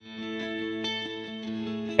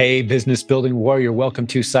Hey, business building warrior, welcome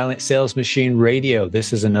to Silent Sales Machine Radio.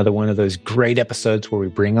 This is another one of those great episodes where we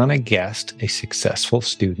bring on a guest, a successful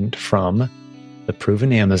student from the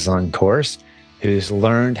Proven Amazon course who's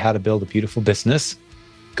learned how to build a beautiful business,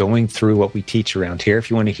 going through what we teach around here. If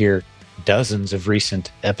you want to hear dozens of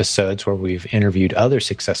recent episodes where we've interviewed other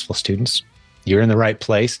successful students, you're in the right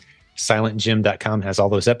place. SilentJim.com has all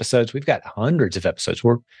those episodes. We've got hundreds of episodes.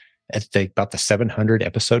 We're at about the 700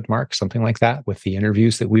 episode mark, something like that, with the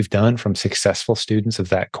interviews that we've done from successful students of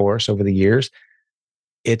that course over the years.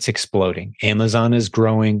 It's exploding. Amazon is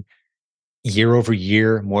growing year over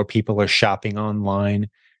year. More people are shopping online.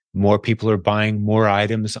 More people are buying more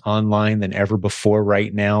items online than ever before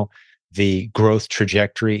right now. The growth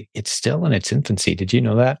trajectory, it's still in its infancy. Did you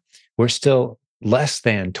know that? We're still less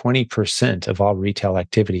than 20% of all retail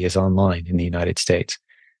activity is online in the United States.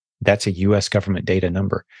 That's a US government data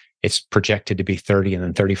number. It's projected to be 30 and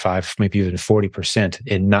then 35, maybe even 40%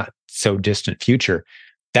 in not so distant future.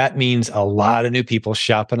 That means a lot of new people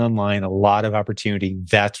shopping online, a lot of opportunity.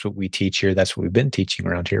 That's what we teach here. That's what we've been teaching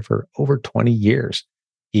around here for over 20 years,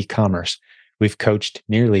 e-commerce. We've coached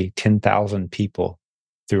nearly 10,000 people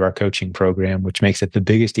through our coaching program, which makes it the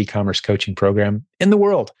biggest e-commerce coaching program in the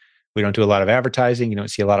world. We don't do a lot of advertising. You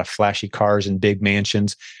don't see a lot of flashy cars and big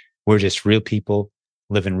mansions. We're just real people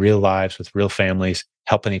living real lives with real families,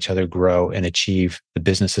 helping each other grow and achieve the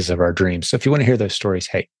businesses of our dreams. So if you want to hear those stories,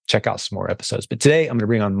 hey, check out some more episodes. But today I'm going to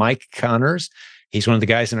bring on Mike Connors. He's one of the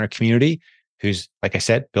guys in our community who's, like I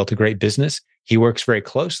said, built a great business. He works very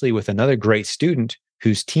closely with another great student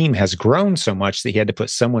whose team has grown so much that he had to put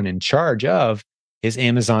someone in charge of his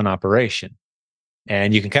Amazon operation.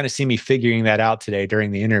 And you can kind of see me figuring that out today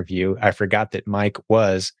during the interview. I forgot that Mike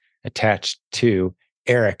was attached to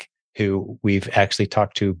Eric, who we've actually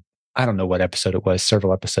talked to, I don't know what episode it was,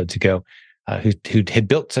 several episodes ago, who had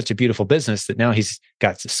built such a beautiful business that now he's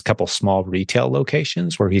got a couple small retail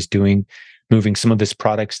locations where he's moving some of his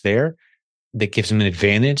products there. That gives him an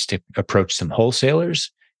advantage to approach some wholesalers,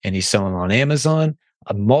 and he's selling on Amazon.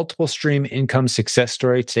 A multiple stream income success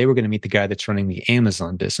story. Today, we're going to meet the guy that's running the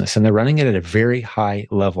Amazon business, and they're running it at a very high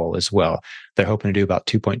level as well. They're hoping to do about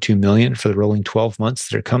 2.2 million for the rolling 12 months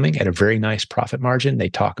that are coming at a very nice profit margin. They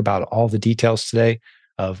talk about all the details today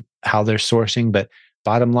of how they're sourcing, but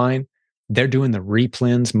bottom line, they're doing the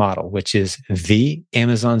replens model, which is the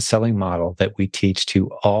Amazon selling model that we teach to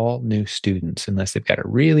all new students, unless they've got a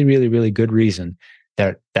really, really, really good reason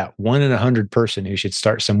that 1 in 100 person who should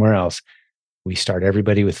start somewhere else. We start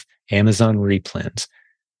everybody with Amazon replens.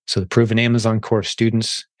 So the Proven Amazon course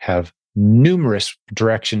students have numerous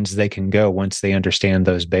directions they can go once they understand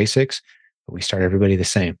those basics, but we start everybody the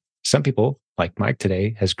same. Some people, like Mike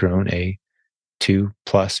today, has grown a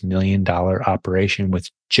 $2+ million operation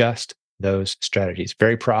with just those strategies.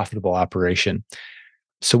 Very profitable operation.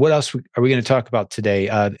 So what else are we going to talk about today?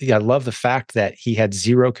 I love the fact that he had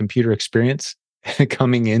zero computer experience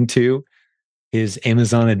coming into his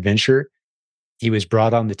Amazon adventure. He was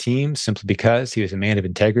brought on the team simply because he was a man of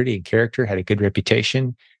integrity and character, had a good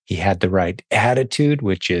reputation. He had the right attitude,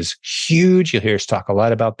 which is huge. You'll hear us talk a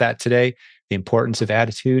lot about that today, the importance of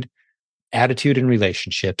attitude and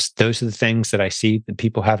relationships. Those are the things that I see that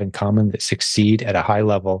people have in common that succeed at a high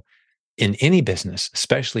level in any business,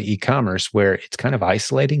 especially e-commerce, where it's kind of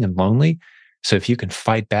isolating and lonely. So if you can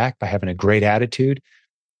fight back by having a great attitude,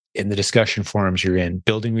 in the discussion forums you're in,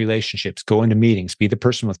 building relationships, going to meetings, be the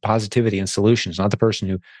person with positivity and solutions, not the person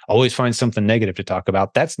who always finds something negative to talk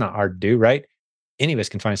about. That's not hard to do, right? Any of us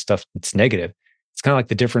can find stuff that's negative. It's kind of like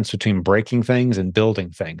the difference between breaking things and building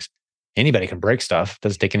things. Anybody can break stuff. It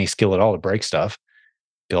doesn't take any skill at all to break stuff.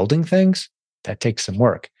 Building things, that takes some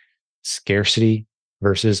work. Scarcity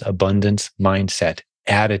versus abundance mindset.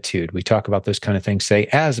 Attitude. We talk about those kind of things today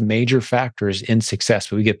as major factors in success,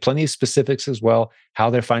 but we get plenty of specifics as well, how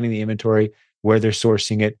they're finding the inventory, where they're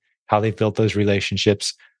sourcing it, how they've built those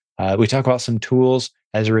relationships. We talk about some tools.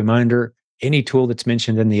 As a reminder, any tool that's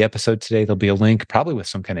mentioned in the episode today, there'll be a link, probably with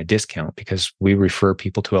some kind of discount, because we refer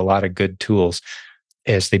people to a lot of good tools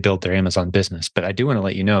as they build their Amazon business. But I do want to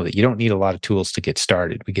let you know that you don't need a lot of tools to get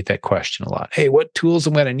started. We get that question a lot. Hey, what tools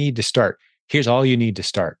am I going to need to start? Here's all you need to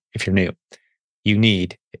start if you're new. You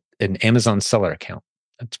need an Amazon seller account.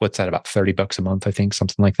 What's that, about $30 a month, I think,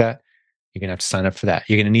 something like that. You're going to have to sign up for that.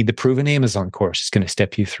 You're going to need the Proven Amazon course. It's going to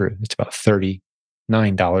step you through. It's about $39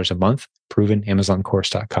 a month,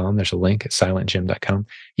 provenamazoncourse.com. There's a link at silentjim.com.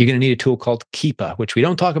 You're going to need a tool called Keepa, which we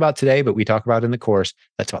don't talk about today, but we talk about in the course.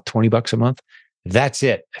 That's about $20 a month. That's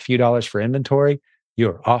it. A few dollars for inventory.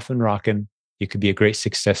 You're off and rocking. You could be a great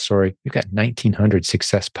success story. We've got 1,900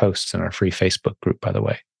 success posts in our free Facebook group, by the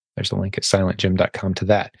way. There's a link at silentjim.com to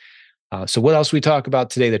that. So what else we talk about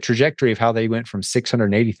today? The trajectory of how they went from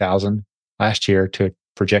 680,000 last year to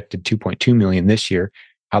projected 2.2 million this year,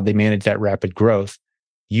 how they managed that rapid growth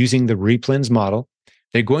using the Replens model.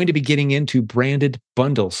 They're going to be getting into branded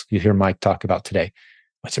bundles. You hear Mike talk about today.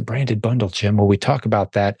 What's a branded bundle, Jim? Well, we talk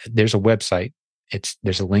about that. There's a website.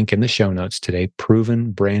 There's a link in the show notes today,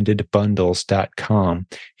 provenbrandedbundles.com.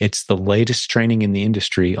 It's the latest training in the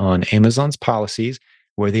industry on Amazon's policies,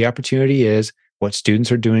 where the opportunity is what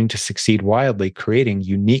students are doing to succeed wildly, creating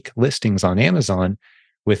unique listings on Amazon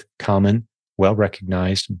with common,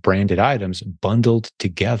 well-recognized branded items bundled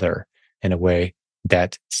together in a way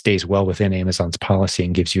that stays well within Amazon's policy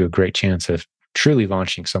and gives you a great chance of truly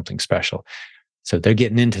launching something special. So they're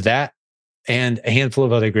getting into that, and a handful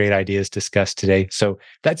of other great ideas discussed today. So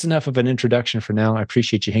that's enough of an introduction for now. I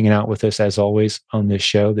appreciate you hanging out with us as always on this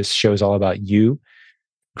show. This show is all about you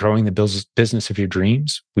growing the business of your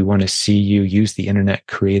dreams. We want to see you use the internet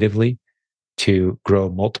creatively to grow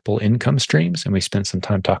multiple income streams. And we spent some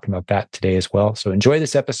time talking about that today as well. So enjoy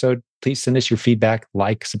this episode. Please send us your feedback,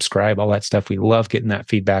 like, subscribe, all that stuff. We love getting that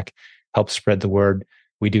feedback, help spread the word.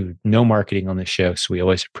 We do no marketing on this show, so we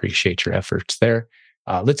always appreciate your efforts there.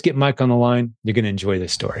 Let's get Mike on the line. You're going to enjoy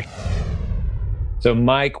this story. So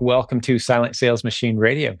Mike, welcome to Silent Sales Machine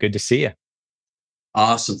Radio. Good to see you.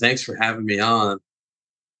 Awesome. Thanks for having me on.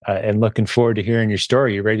 And looking forward to hearing your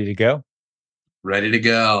story. You ready to go? Ready to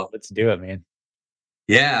go. Let's do it, man.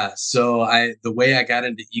 Yeah. So the way I got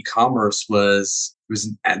into e-commerce was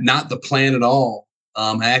not the plan at all.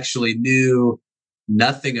 I actually knew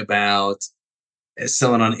nothing about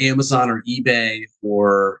selling on Amazon or eBay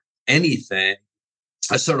or anything.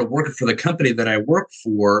 I started working for the company that I work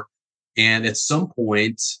for. And at some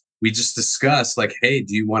point, we just discussed like, hey,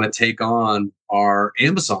 do you want to take on our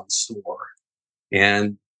Amazon store?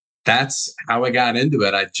 And that's how I got into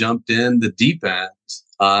it. I jumped in the deep end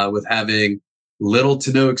with having little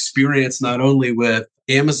to no experience, not only with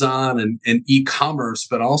Amazon and e-commerce,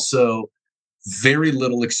 but also very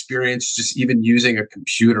little experience just even using a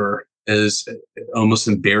computer. Is almost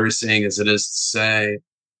embarrassing as it is to say.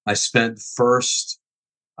 I spent the first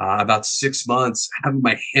about 6 months having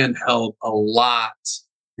my hand held a lot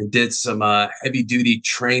and did some heavy duty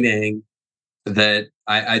training that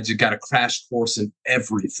I just got a crash course in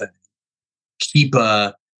everything.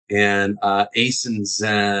 Keepa and Ace and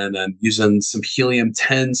Zen and using some Helium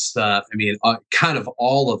 10 stuff. I mean, kind of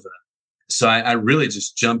all of it. So I really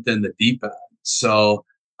just jumped in the deep end. So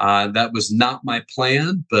that was not my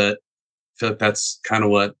plan, but I feel like that's kind of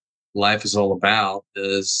what life is all about,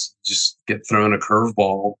 is just get thrown a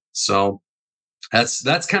curveball. So that's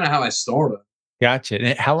kind of how I started. Gotcha.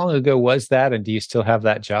 And how long ago was that? And do you still have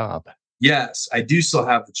that job? Yes, I do still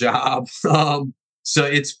have the job. So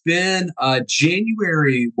it's been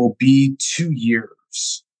January will be 2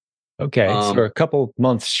 years. Okay. So we're a couple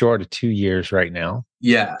months short of 2 years right now.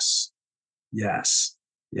 Yes. Yeah.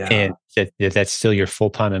 And that's still your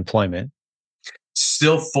full-time employment?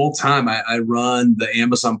 Still full-time. I run the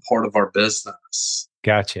Amazon part of our business.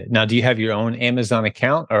 Gotcha. Now, do you have your own Amazon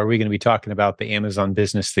account, or are we going to be talking about the Amazon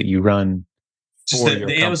business that you run? Just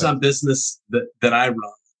the Amazon business that I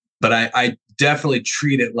run. But I definitely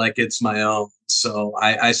treat it like it's my own. So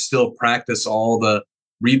I still practice all the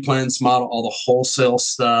Replens model, all the wholesale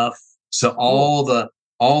stuff. So all the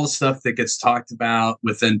stuff that gets talked about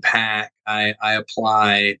within PAC, I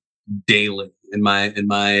apply daily in my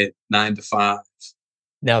 9 to 5.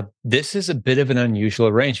 Now, this is a bit of an unusual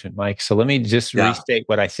arrangement, Mike. So let me just restate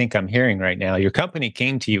what I think I'm hearing right now. Your company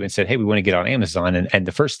came to you and said, hey, we want to get on Amazon. And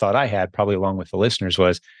the first thought I had, probably along with the listeners,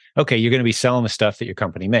 was, okay, you're going to be selling the stuff that your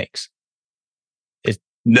company makes.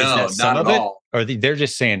 No, not at all. Or they're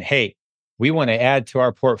just saying, hey, we want to add to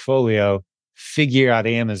our portfolio, figure out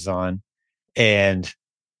Amazon, and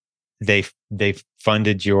they've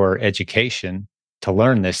funded your education to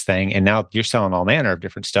learn this thing, and now you're selling all manner of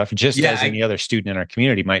different stuff, just as any other student in our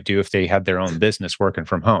community might do if they had their own business working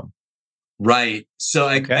from home. Right. So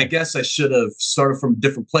I guess I should have started from a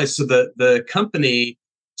different place. So the company,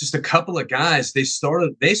 just a couple of guys, they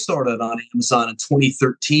started on Amazon in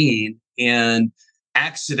 2013 and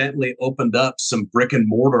accidentally opened up some brick and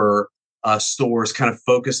mortar stores kind of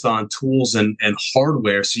focused on tools and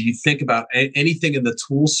hardware. So you think about anything in the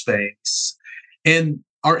tool space, and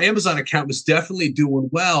our Amazon account was definitely doing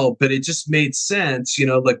well, but it just made sense,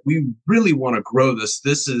 like we really want to grow this.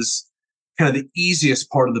 This is kind of the easiest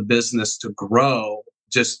part of the business to grow,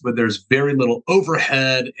 just where there's very little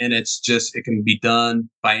overhead and it can be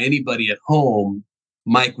done by anybody at home.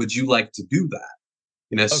 Mike, would you like to do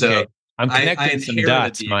that? Okay. So I'm connecting some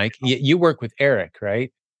dots, Mike. You work with Eric,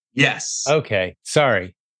 right? Yes. Okay.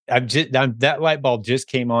 Sorry. that light bulb just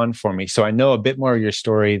came on for me. So I know a bit more of your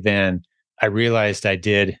story than I realized I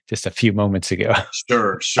did just a few moments ago.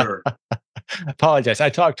 Sure. Apologize. I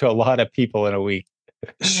talked to a lot of people in a week.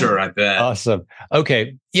 Sure, I bet. Awesome.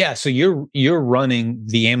 Okay. Yeah. So you're running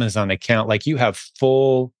the Amazon account, like you have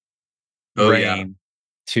full Oh yeah. reign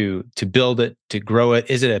to build it, to grow it.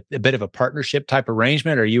 Is it a bit of a partnership type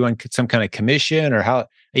arrangement? Are you on some kind of commission, or how,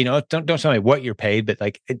 don't tell me what you're paid, but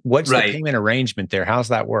like what's the Right. payment arrangement there? How's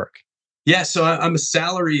that work? Yeah, so I'm a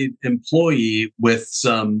salaried employee with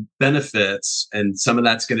some benefits, and some of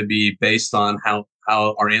that's going to be based on how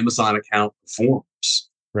our Amazon account performs.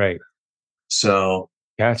 Right. So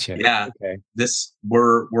Gotcha. yeah, Okay.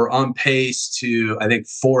 we're on pace to, I think,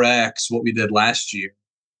 4x what we did last year.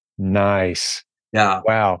 Nice. Yeah,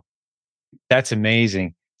 Wow. That's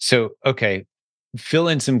amazing. So, okay, fill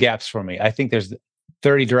in some gaps for me. I think there's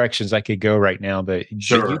 30 directions I could go right now, but you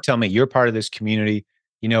sure. tell me, you're part of this community.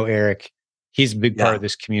 Eric, he's a big part of Yeah,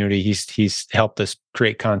 this community. He's helped us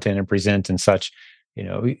create content and present and such.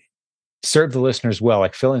 Serve the listeners well.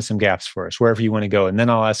 Like, fill in some gaps for us wherever you want to go, and then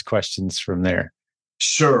I'll ask questions from there.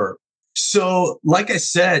 sure. So, like I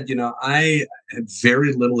said, I had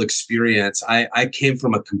very little experience. I came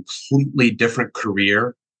from a completely different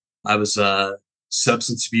career. I was a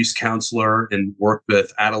substance abuse counselor and worked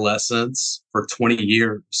with adolescents for 20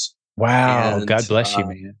 years. Wow. And God bless you,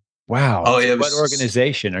 man. Wow. oh, So it what was,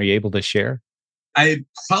 organization are you able to share? I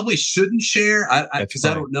probably shouldn't share That's because I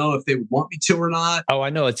fine. don't know if they would want me to or not. Oh, I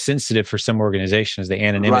know it's sensitive for some organizations. The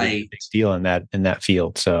anonymity is a Right, big deal in that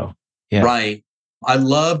field. So, yeah. right. I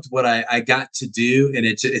loved what I got to do. And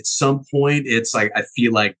at some point, it's like, I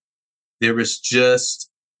feel like there was just,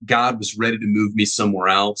 God was ready to move me somewhere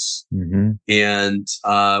else. Hmm. And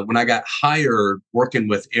when I got hired working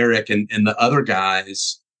with Eric and the other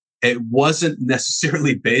guys, it wasn't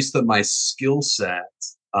necessarily based on my skill set,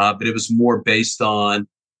 but it was more based on,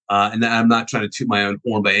 and I'm not trying to toot my own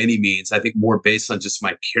horn by any means. I think more based on just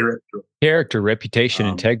my character. Character, reputation,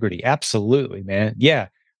 Um, integrity. Absolutely, man. Yeah.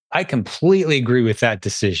 I completely agree with that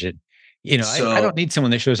decision. I don't so, need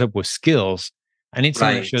someone that shows up with skills. I need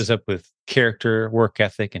someone that right. shows up with character, work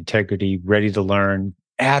ethic, integrity, ready to learn,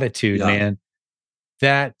 attitude, Yeah. man.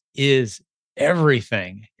 That is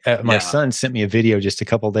everything. My Yeah. son sent me a video just a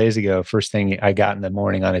couple of days ago. First thing I got in the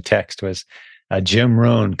morning on a text was a Jim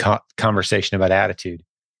Rohn conversation about attitude.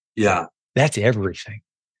 Yeah. That's everything.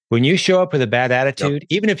 When you show up with a bad Yep. attitude,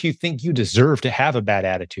 even if you think you deserve to have a bad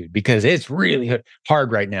attitude, because it's really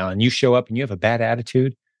hard right now, and you show up and you have a bad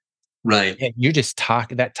attitude, Right. and you're just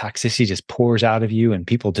that toxicity just pours out of you, and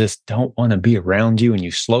people just don't want to be around you, and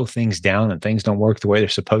you slow things down and things don't work the way they're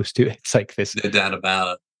supposed to. No doubt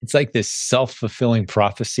about it. It's like this self-fulfilling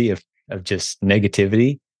prophecy of just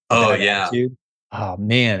negativity, a Oh, bad yeah. attitude. Oh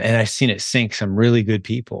man. And I've seen it sink some really good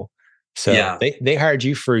people. So Yeah. they hired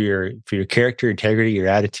you for your character, integrity, your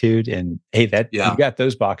attitude. And hey, that you Yeah. got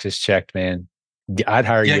those boxes checked, man. I'd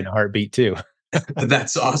hire you Yeah. in a heartbeat too.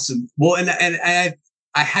 That's awesome. Well, and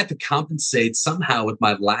I had to compensate somehow with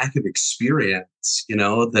my lack of experience,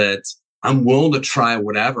 that I'm willing to try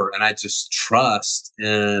whatever. And I just trust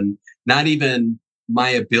and not even my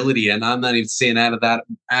ability. And I'm not even saying out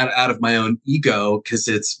of my own ego, because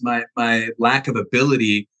it's my lack of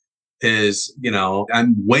ability is,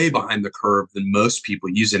 I'm way behind the curve than most people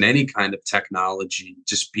using any kind of technology,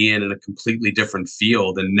 just being in a completely different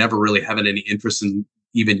field and never really having any interest in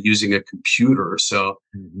even using a computer. So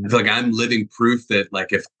I Mhm. feel like I'm living proof that,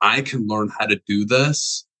 like, if I can learn how to do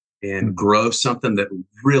this and Mhm. grow something, that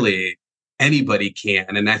really anybody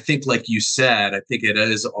can. And I think, like you said, I think it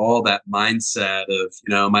is all that mindset of,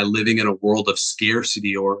 am I living in a world of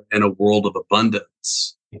scarcity or in a world of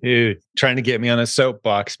abundance? Dude, trying to get me on a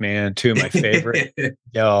soapbox, man. Two of my favorite.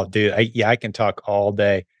 Oh, dude, I can talk all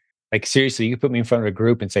day. Like, seriously, you could put me in front of a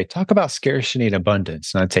group and say, talk about scarcity and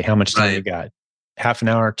abundance. And I'd say, how much time you Right. got? Half an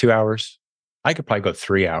hour, 2 hours? I could probably go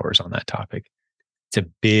 3 hours on that topic. It's a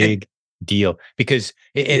And big deal because,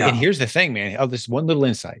 and yeah. here's the thing, man. Oh, this one little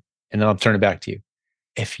insight, and then I'll turn it back to you.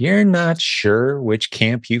 If you're not sure which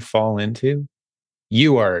camp you fall into,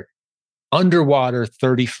 you are underwater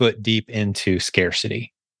 30 foot deep into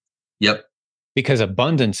scarcity, Yep. because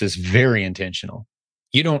abundance is very intentional.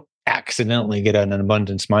 You don't accidentally get an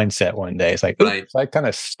abundance mindset one day. It's like, Right. oops, I kind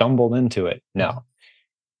of stumbled into it. No,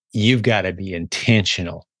 you've got to be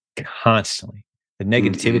intentional constantly. The Hmm.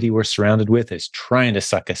 negativity we're surrounded with is trying to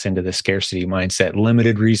suck us into the scarcity mindset,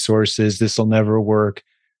 limited resources. This will never work.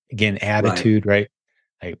 Again, Right. attitude, right?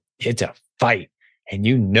 Like, it's a fight, and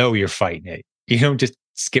you're fighting it. You don't just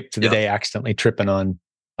skip to the Yep. day accidentally tripping on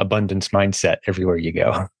abundance mindset everywhere you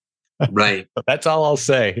go. Right. That's all I'll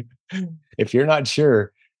say. If you're not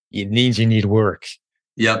sure, It means you need work.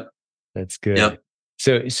 Yep. That's good. Yep.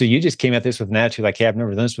 So you just came at this with naturally, like, hey, I've never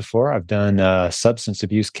done this before. I've done substance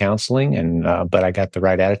abuse counseling, and but I got the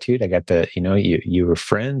right attitude. I got the, you were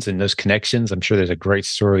friends and those connections. I'm sure there's a great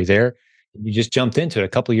story there. You just jumped into it a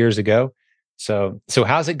couple of years ago. So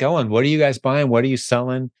how's it going? What are you guys buying? What are you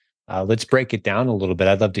selling? Let's break it down a little bit.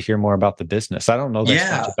 I'd love to hear more about the business. I don't know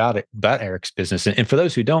that much about Eric's business. And for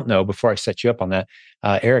those who don't know, before I set you up on that,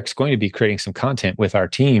 Eric's going to be creating some content with our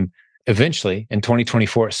team eventually in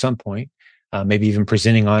 2024 at some point. Maybe even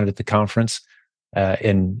presenting on it at the conference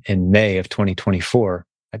in May of 2024.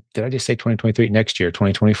 Did I just say 2023? Next year,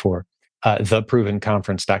 2024.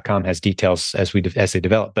 Theprovenconference.com has details as they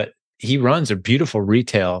develop. But he runs a beautiful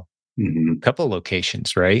retail couple of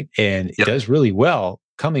locations, right? And it does really well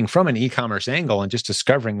coming from an e-commerce angle and just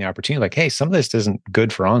discovering the opportunity. Like, hey, some of this isn't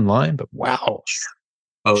good for online, but wow.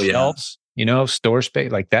 Shelves, store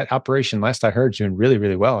space, like that operation last I heard is doing really,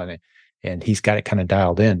 really well. And he's got it kind of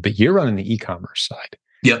dialed in, but you're running the e-commerce side.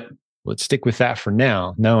 Yep. Let's stick with that for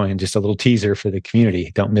now, knowing just a little teaser for the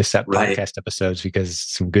community. Don't miss that podcast episodes because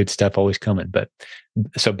some good stuff always coming. But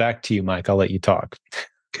so back to you, Mike, I'll let you talk.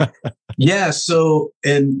 Yeah. So,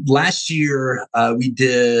 and last year we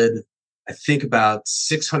did, I think about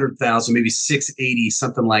 600,000, maybe 680,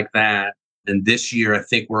 something like that. And this year, I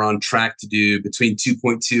think we're on track to do between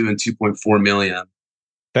 2.2 and 2.4 million.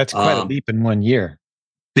 That's quite a leap in 1 year.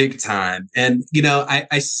 Big time. And,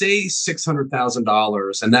 I say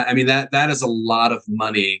 $600,000 and that is a lot of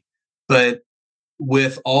money, but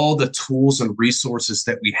with all the tools and resources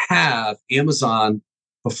that we have, Amazon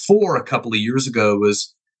before a couple of years ago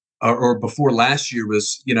was, or before last year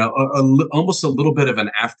was, almost a little bit of an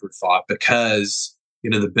afterthought because,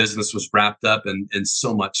 the business was wrapped up in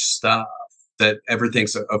so much stuff that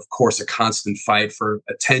everything's, of course, a constant fight for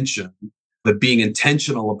attention, but being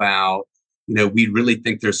intentional about, we really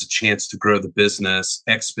think there's a chance to grow the business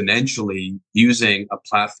exponentially using a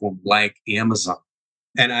platform like Amazon.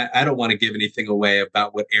 And I don't want to give anything away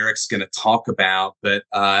about what Eric's going to talk about, but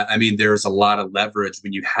there's a lot of leverage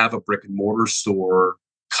when you have a brick and mortar store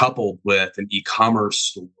coupled with an e-commerce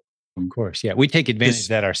store. Of course. Yeah. We take advantage of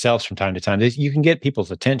that ourselves from time to time. You can get people's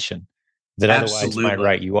attention that otherwise might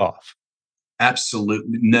write you off.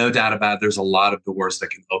 Absolutely. No doubt about it. There's a lot of doors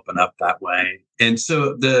that can open up that way. And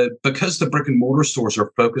so because the brick and mortar stores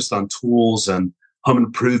are focused on tools and home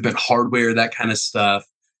improvement, hardware, that kind of stuff,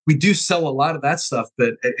 we do sell a lot of that stuff.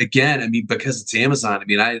 But again, because it's Amazon,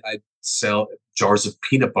 I sell jars of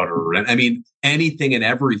peanut butter and anything and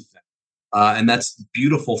everything. And that's the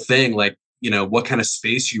beautiful thing. Like, what kind of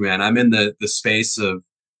space you in? I'm in the space of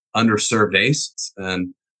underserved ACEs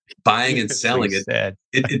and buying and selling it.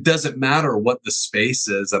 It doesn't matter what the space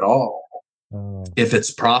is at all. Oh. If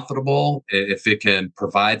it's profitable, if it can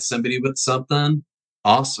provide somebody with something,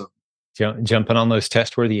 awesome. Jumping on those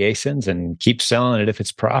test-worthy ASINs and keep selling it if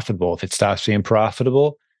it's profitable. If it stops being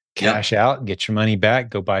profitable, cash out, get your money back,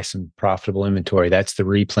 go buy some profitable inventory. That's the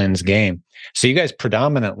replens game. So you guys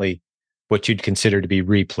predominantly what you'd consider to be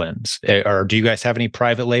replens, or do you guys have any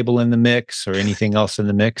private label in the mix or anything else in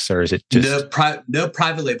the mix, or is it just no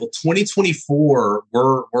private label? 2024,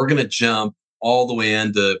 we're going to jump all the way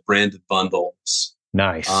into branded bundles.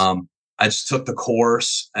 Nice. I just took the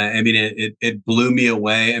course. It blew me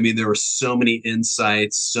away. There were so many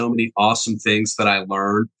insights, so many awesome things that I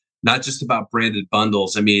learned, not just about branded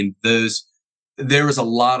bundles. There was a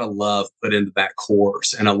lot of love put into that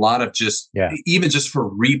course and a lot of even just for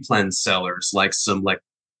replen sellers, like some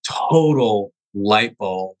total light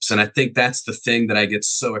bulbs. And I think that's the thing that I get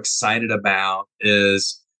so excited about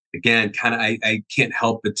is, again, I can't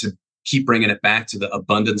help but to keep bringing it back to the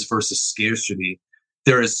abundance versus scarcity.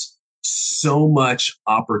 There is so much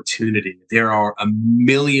opportunity. There are a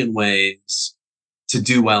million ways to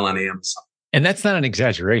do well on Amazon. And that's not an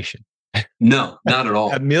exaggeration. No, not at all.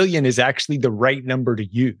 1 million is actually the right number to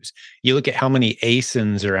use. You look at how many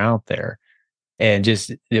ASINs are out there, and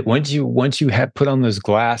just once you have put on those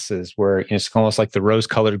glasses where it's almost like the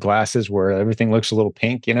rose-colored glasses where everything looks a little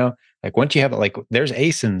pink, like once you have it, there's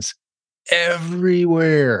ASINs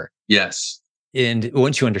everywhere. Yes. And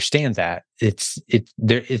once you understand that,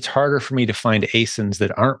 it's harder for me to find ASINs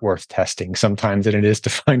that aren't worth testing sometimes than it is to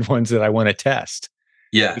find ones that I want to test.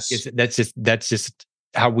 Yes. Because that's just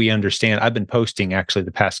how we understand. I've been posting actually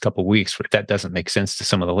the past couple of weeks. If that doesn't make sense to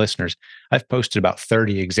some of the listeners, I've posted about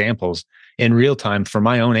 30 examples in real time for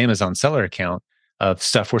my own Amazon seller account of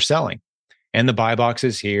stuff we're selling. And the buy box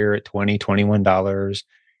is here at $20, $21.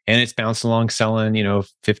 And it's bounced along selling,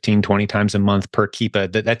 15, 20 times a month per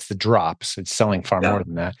Keepa. That's the drops. It's selling far more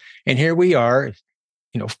than that. And here we are,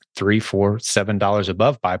 $3, $4, $7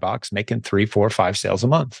 above buy box, making 3, 4, 5 sales a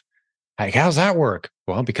month. Like, how's that work?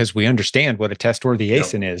 Well, because we understand what a test-worthy Yep.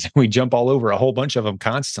 ASIN is. We jump all over a whole bunch of them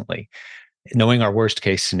constantly. Knowing our worst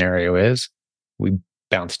case scenario is we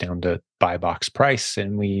bounce down to buy box price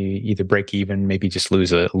and we either break even, maybe just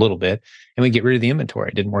lose a little bit, and we get rid of the inventory.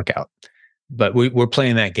 It didn't work out. But we're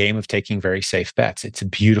playing that game of taking very safe bets. It's a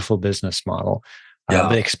beautiful business model. Yeah.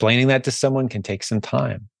 But explaining that to someone can take some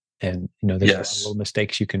time. And, there's a lot of Yes. little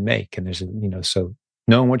mistakes you can make. And there's, so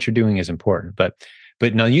knowing what you're doing is important. But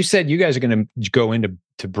now you said you guys are going to go into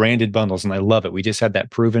branded bundles, and I love it. We just had that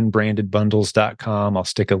provenbrandedbundles.com. I'll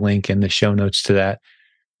stick a link in the show notes to that.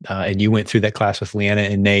 And you went through that class with Leanna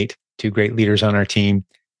and Nate, two great leaders on our team.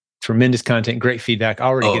 Tremendous content, great feedback.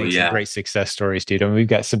 Already getting some great success stories, dude. I mean,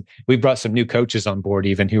 we've brought some new coaches on board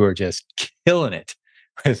even who are just killing it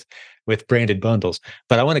with branded bundles.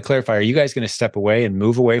 But I want to clarify, are you guys going to step away and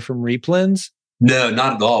move away from replens? No,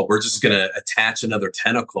 not at all. We're just going to attach another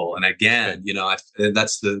tentacle. And again,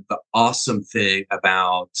 that's the awesome thing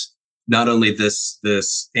about not only this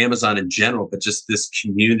Amazon in general, but just this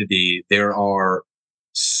community. There are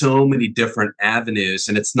so many different avenues,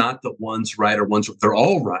 and it's not that one's right or they're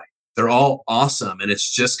all right. They're all awesome. And it's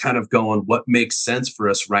just kind of going, what makes sense for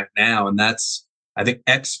us right now? And that's, I think,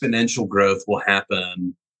 exponential growth will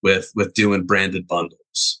happen with doing branded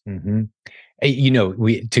bundles. Mm-hmm.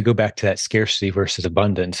 To go back to that scarcity versus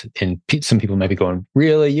abundance, and some people may be going,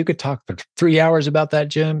 really? You could talk for 3 hours about that,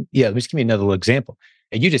 Jim? Yeah, just give me another little example.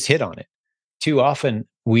 And you just hit on it. Too often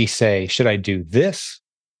we say, should I do this?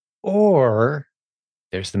 Or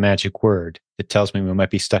there's the magic word that tells me we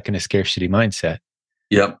might be stuck in a scarcity mindset.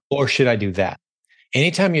 Yep. Or should I do that?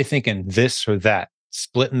 Anytime you're thinking this or that,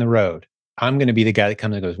 splitting the road, I'm going to be the guy that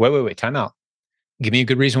comes and goes, wait, time out. Give me a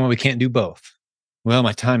good reason why we can't do both. Well,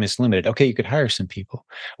 my time is limited. Okay, you could hire some people.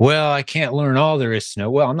 Well, I can't learn all there is to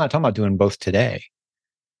know. Well, I'm not talking about doing both today,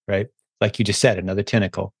 right? Like you just said, another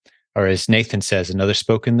tentacle. Or as Nathan says, another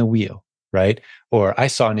spoke in the wheel, right? Or I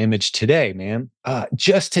saw an image today, man.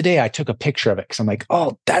 Just today, I took a picture of it because I'm like,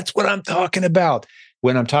 oh, that's what I'm talking about.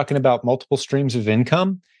 When I'm talking about multiple streams of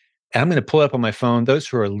income, I'm going to pull it up on my phone. Those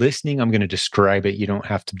who are listening, I'm going to describe it. You don't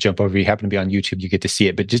have to jump over. You happen to be on YouTube, you get to see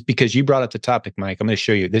it. But just because you brought up the topic, Mike, I'm going to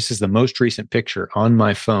show you. This is the most recent picture on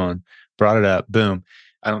my phone. Brought it up. Boom.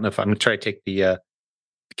 I don't know if I'm going to try to take the,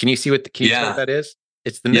 can you see what the key term that is?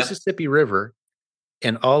 It's the Mississippi River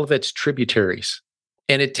and all of its tributaries.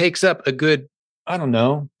 And it takes up a good,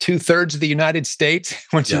 2/3 of the United States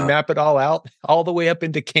once you map it all out, all the way up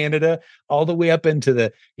into Canada, all the way up into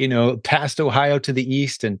the, past Ohio to the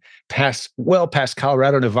east and past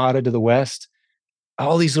Colorado, Nevada to the west,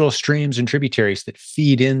 all these little streams and tributaries that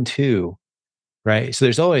feed into, right? So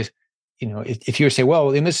there's always, if you were to say, well,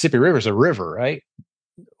 the Mississippi River is a river, right?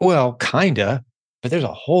 Well, kinda, but there's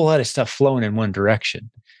a whole lot of stuff flowing in one direction.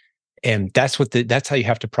 And that's how you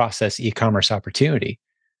have to process e-commerce opportunity.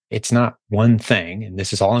 It's not one thing, and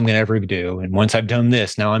this is all I'm going to ever do. And once I've done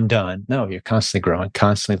this, now I'm done. No, you're constantly growing,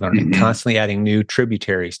 constantly learning, constantly adding new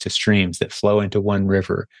tributaries to streams that flow into one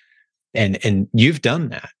river. And you've done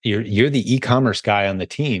that. You're the e-commerce guy on the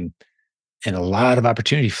team, and a lot of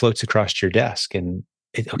opportunity floats across your desk. And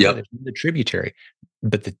there's the tributary,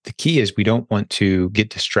 but the key is we don't want to get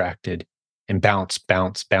distracted and bounce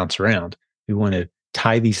around. We want to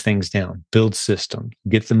tie these things down, build systems,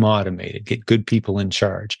 get them automated, get good people in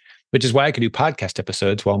charge, which is why I could do podcast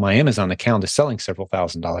episodes while my Amazon account is selling several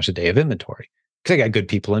 $1,000s a day of inventory because I got good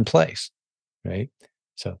people in place, right?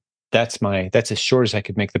 So that's as short as I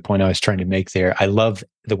could make the point I was trying to make there. I love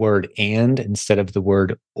the word "and" instead of the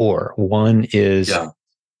word "or." One is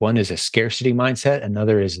a scarcity mindset.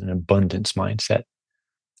 Another is an abundance mindset.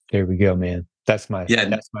 There we go, man. That's my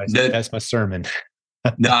sermon.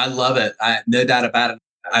 No, I love it. No doubt about it.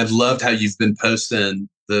 I've loved how you've been posting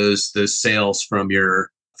those sales from your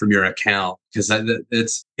account, because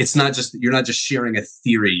it's not just, you're not just sharing a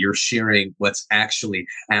theory, you're sharing what's actually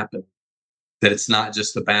happened. That it's not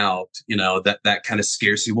just about, that kind of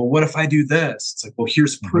scarcity. Well, what if I do this? It's like, well,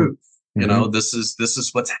 here's proof. This is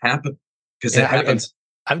what's happened, because it happens.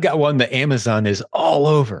 I've got one that Amazon is all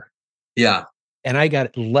over. Yeah. And I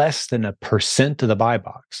got less than 1% of the buy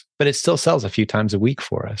box, but it still sells a few times a week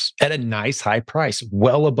for us at a nice high price,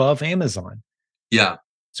 well above Amazon. Yeah.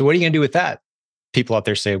 So what are you going to do with that? People out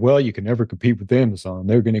there say, well, you can never compete with Amazon.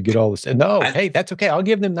 They're going to get all this. No, hey, that's okay. I'll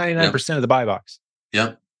give them 99% of the buy box.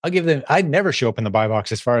 Yeah. I'd never show up in the buy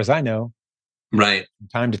box as far as I know. Right. From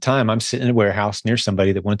time to time, I'm sitting in a warehouse near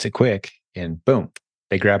somebody that wants it quick, and boom,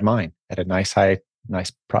 they grab mine at a nice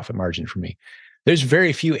profit margin for me. There's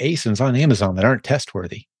very few ASINs on Amazon that aren't test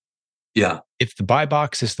worthy. Yeah. If the buy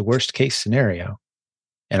box is the worst case scenario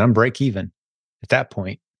and I'm break even, at that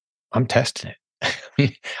point, I'm testing it.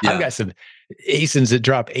 I've Yeah. got some ASINs that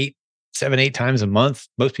drop 8 times a month.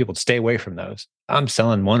 Most people stay away from those. I'm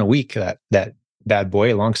selling one a week, that bad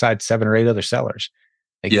boy, alongside 7 or 8 other sellers.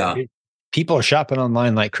 Like Yeah. people are shopping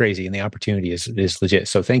online like crazy, and the opportunity is legit.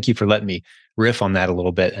 So thank you for letting me riff on that a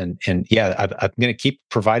little bit. And yeah, I'm going to keep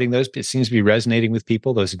providing those. It seems to be resonating with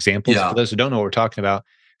people. Those examples. For Yeah. those who don't know what we're talking about,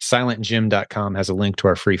 silentjim.com has a link to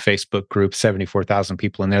our free Facebook group. 74,000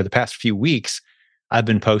 people in there. The past few weeks, I've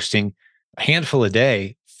been posting a handful a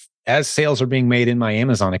day as sales are being made in my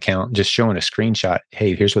Amazon account, just showing a screenshot.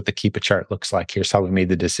 Hey, here's what the Keepa chart looks like. Here's how we made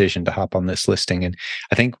the decision to hop on this listing. And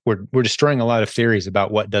I think we're destroying a lot of theories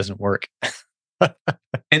about what doesn't work.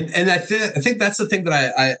 And I think that's the thing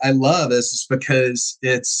that I love is because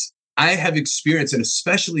I have experience, and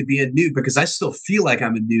especially being new, because I still feel like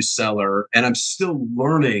I'm a new seller and I'm still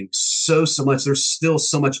learning so much. There's still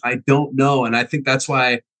so much I don't know. And I think that's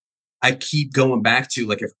why I keep going back to,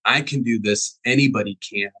 like, if I can do this, anybody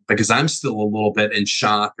can, because I'm still a little bit in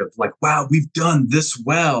shock of like, wow, we've done this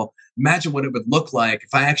well. Imagine what it would look like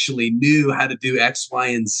if I actually knew how to do X, Y,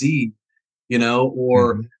 and Z,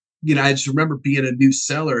 or, I just remember being a new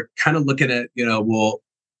seller, kind of looking at, well,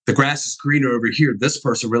 the grass is greener over here. This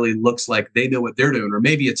person really looks like they know what they're doing, or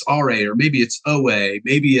maybe it's RA, or maybe it's OA,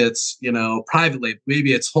 maybe it's, private label,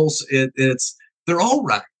 maybe it's wholesale. They're all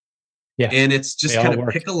right. Yeah. And it's just kind of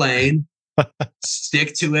pick a lane,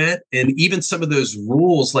 stick to it. And even some of those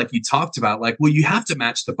rules, like you talked about, like, well, you have to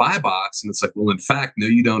match the buy box. And it's like, well, in fact, no,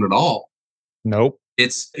 you don't at all. Nope.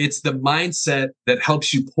 It's the mindset that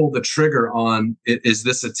helps you pull the trigger on, is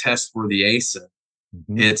this a test worthy ASIN?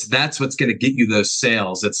 That's what's going to get you those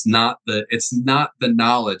sales. It's not the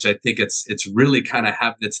knowledge. I think it's really kind of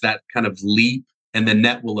it's that kind of leap and the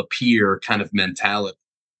net will appear kind of mentality.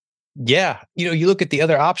 Yeah. You look at the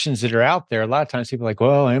other options that are out there. A lot of times people are like,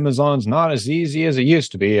 well, Amazon's not as easy as it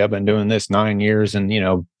used to be. I've been doing this 9 years, and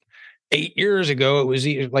 8 years ago it was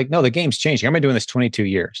like, no, the game's changing. I've been doing this 22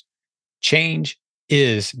 years. Change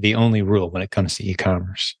is the only rule when it comes to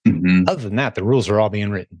e-commerce. Other than that, the rules are all being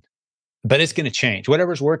written. But it's going to change.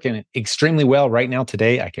 Whatever's working extremely well right now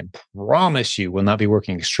today, I can promise you will not be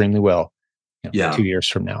working extremely well 2 years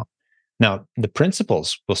from now. Now, the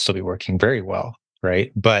principles will still be working very well,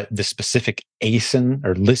 right? But the specific ASIN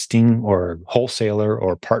or listing or wholesaler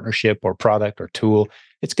or partnership or product or tool,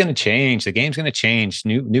 it's going to change. The game's going to change.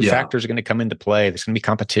 New factors are going to come into play. There's going to be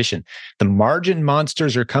competition. The margin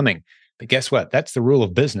monsters are coming. But guess what? That's the rule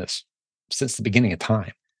of business since the beginning of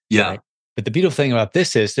time. Yeah. Right? But the beautiful thing about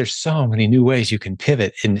this is there's so many new ways you can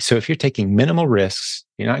pivot. And so if you're taking minimal risks,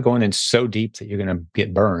 you're not going in so deep that you're going to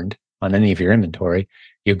get burned on any of your inventory.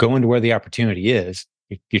 You're going to where the opportunity is.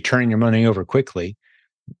 You're turning your money over quickly.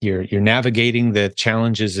 You're navigating the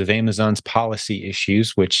challenges of Amazon's policy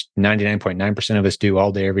issues, which 99.9% of us do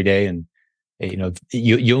all day, every day. And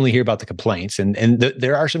you only hear about the complaints, and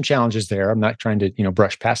there are some challenges there. I'm not trying to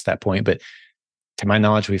brush past that point, but to my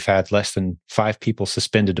knowledge, we've had less than 5 people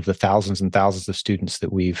suspended of the thousands and thousands of students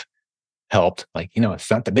that we've helped. Like,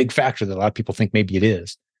 it's not the big factor that a lot of people think maybe it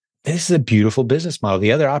is. This is a beautiful business model.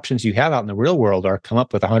 The other options you have out in the real world are come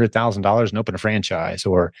up with $100,000 and open a franchise,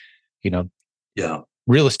 or,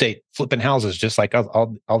 real estate, flipping houses, just like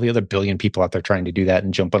all the other billion people out there trying to do that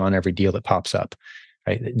and jumping on every deal that pops up.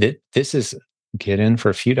 Right? This is get in for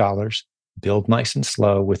a few dollars, build nice and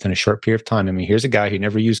slow within a short period of time. I mean, here's a guy who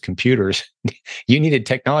never used computers. You needed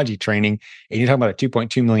technology training, and you're talking about a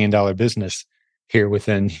 $2.2 million business here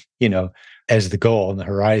within, as the goal on the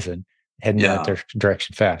horizon, heading in that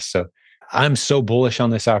direction fast. So I'm so bullish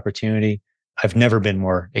on this opportunity. I've never been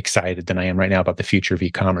more excited than I am right now about the future of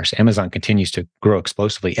e-commerce. Amazon continues to grow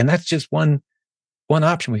explosively. And that's just one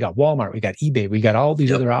option. We got Walmart, we got eBay, we got all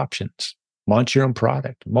these other options. Launch your own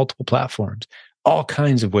product, multiple platforms, all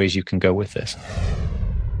kinds of ways you can go with this.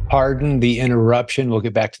 Pardon the interruption. We'll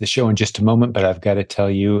get back to the show in just a moment, but I've got to tell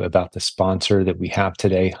you about the sponsor that we have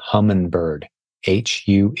today, Humminbird,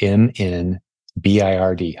 Humbird,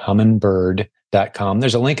 humminbird.com.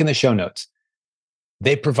 There's a link in the show notes.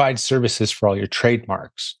 They provide services for all your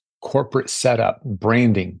trademarks, corporate setup,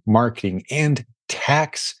 branding, marketing, and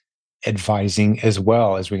tax advising, as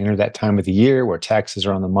well as we enter that time of the year where taxes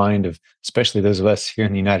are on the mind of especially those of us here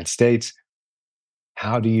in the United States.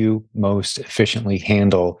 How do you most efficiently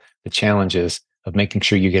handle the challenges of making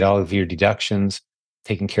sure you get all of your deductions,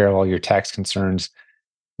 taking care of all your tax concerns,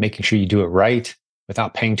 making sure you do it right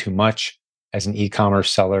without paying too much as an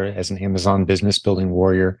e-commerce seller, as an Amazon business building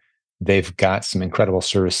warrior? They've got some incredible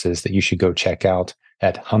services that you should go check out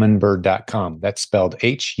at humminbird.com. That's spelled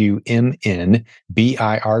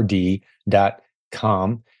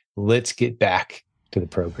HUMNBIRD.com. Let's get back to the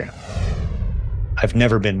program. I've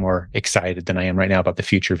never been more excited than I am right now about the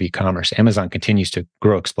future of e-commerce. Amazon continues to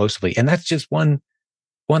grow explosively. And that's just one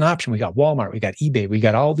option. We got Walmart, we got eBay, we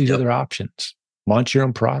got all these Yep. other options. Launch your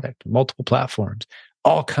own product, multiple platforms,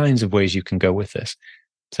 all kinds of ways you can go with this.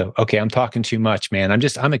 So, okay, I'm talking too much, man.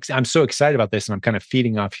 I'm so excited about this, and I'm kind of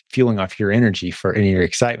fueling off your energy and your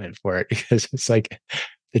excitement for it, because it's like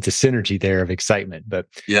it's a synergy there of excitement. But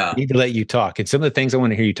Yeah. I need to let you talk. And some of the things I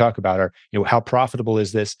want to hear you talk about are, how profitable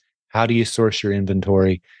is this? How do you source your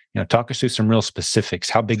inventory? Talk us through some real specifics.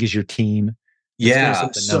 How big is your team? Let's get Yeah.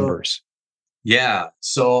 into the numbers. Yeah.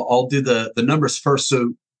 So I'll do the numbers first.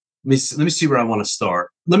 So let me see where I want to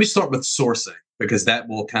start. Let me start with sourcing, because that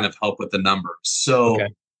will kind of help with the numbers. So Okay.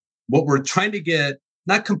 what we're trying to get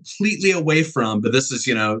not completely away from, but this is,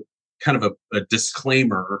 kind of a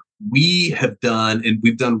disclaimer. We've done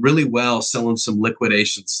really well selling some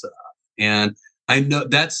liquidation stuff. And I know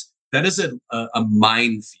that is a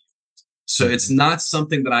minefield. So it's not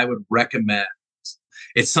something that I would recommend.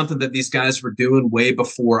 It's something that these guys were doing way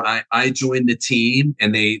before I joined the team,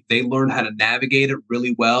 and they learned how to navigate it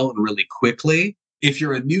really well and really quickly. If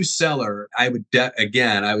you're a new seller,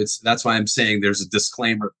 that's why I'm saying there's a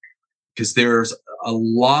disclaimer, because there's a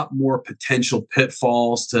lot more potential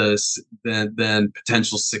pitfalls than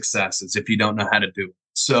potential successes if you don't know how to do it.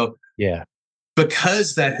 So Yeah.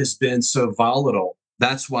 because that has been so volatile,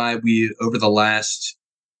 that's why we, over the last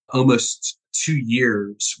almost 2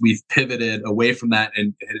 years, we've pivoted away from that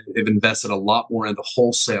and have invested a lot more into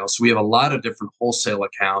wholesale. So we have a lot of different wholesale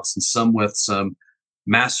accounts, and some with some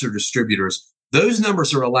master distributors. Those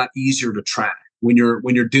numbers are a lot easier to track when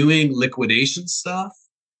you're doing liquidation stuff.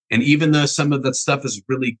 And even though some of that stuff is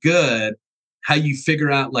really good, how you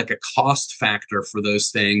figure out like a cost factor for those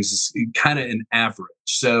things is kind of an average.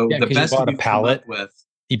 So Yeah, the because best that we've come up with.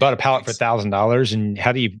 You bought a pallet for $1,000, and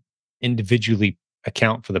how do you individually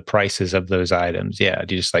account for the prices of those items? Yeah,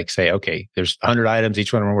 do you just like say, okay, there's 100 items,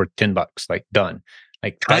 each one are worth $10, like done?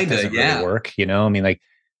 Like that doesn't really work, I mean, like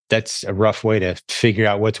that's a rough way to figure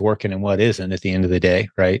out what's working and what isn't at the end of the day,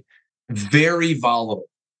 right? Very volatile,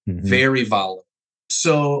 very volatile.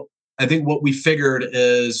 So I think what we figured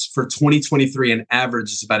is for 2023, an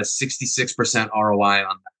average is about a 66% ROI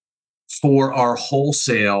on that. For our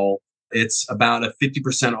wholesale, it's about a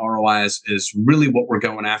 50% ROI is really what we're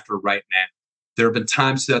going after right now. There have been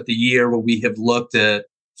times throughout the year where we have looked at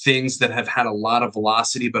things that have had a lot of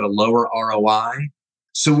velocity but a lower ROI.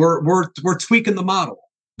 So we're tweaking the model.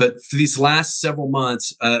 But for these last several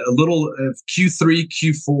months, a little of Q3,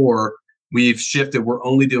 Q4, we've shifted. We're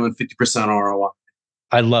only doing 50% ROI.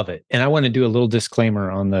 I love it. And I want to do a little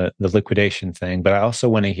disclaimer on the liquidation thing, but I also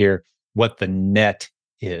want to hear what the net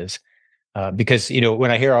is. Because,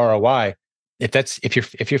 when I hear ROI,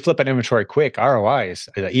 if you're flipping inventory quick, ROI is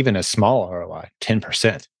even a small ROI,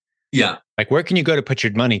 10%. Yeah. Like, where can you go to put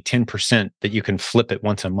your money 10% that you can flip it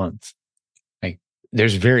once a month? Like,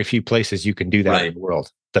 there's very few places you can do that in the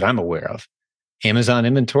world that I'm aware of. Amazon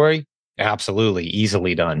inventory, absolutely,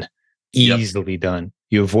 easily done. Easily done.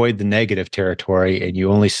 You avoid the negative territory and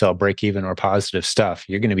you only sell break even or positive stuff.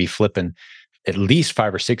 You're going to be flipping at least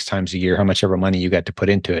 5 or 6 times a year how much ever money you got to put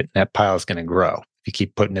into it. That pile is going to grow if you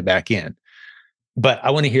keep putting it back in. But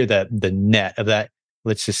I want to hear the net of that.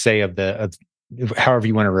 Let's just say of however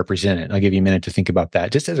you want to represent it. I'll give you a minute to think about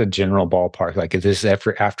that. Just as a general ballpark, like is this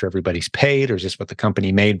after everybody's paid, or is this what the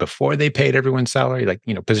company made before they paid everyone's salary? Like,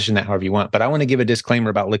 position that however you want. But I want to give a disclaimer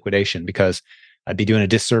about liquidation, because I'd be doing a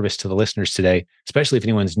disservice to the listeners today, especially if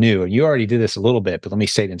anyone's new. And you already did this a little bit, but let me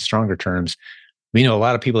say it in stronger terms. We know a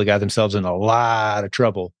lot of people that got themselves in a lot of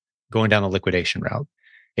trouble going down the liquidation route.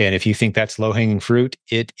 And if you think that's low-hanging fruit,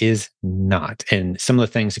 it is not. And some of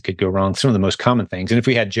the things that could go wrong, some of the most common things. And if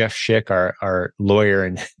we had Jeff Schick, our lawyer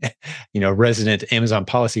and resident Amazon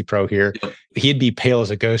policy pro here, he'd be pale as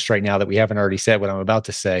a ghost right now that we haven't already said what I'm about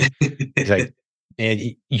to say. He's like, and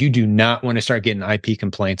you do not want to start getting IP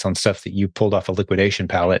complaints on stuff that you pulled off a liquidation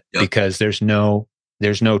pallet, because there's no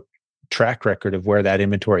track record of where that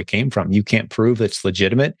inventory came from. You can't prove it's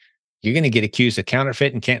legitimate. You're going to get accused of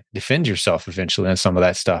counterfeit and can't defend yourself eventually on some of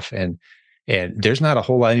that stuff. And there's not a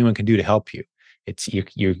whole lot anyone can do to help you. It's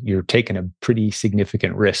you're taking a pretty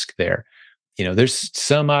significant risk there. There's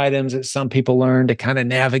some items that some people learn to kind of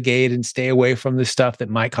navigate and stay away from the stuff that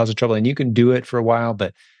might cause a trouble. And you can do it for a while,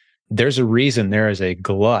 but there's a reason there is a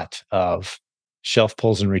glut of shelf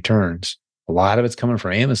pulls and returns. A lot of it's coming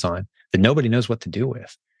from Amazon that nobody knows what to do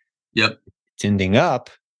with. Yep. It's ending up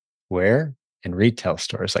where? In retail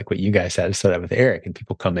stores, like what you guys had set up with Eric, and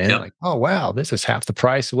people come in like, oh, wow, this is half the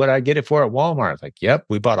price of what I get it for at Walmart. It's like, yep,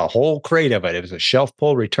 we bought a whole crate of it. It was a shelf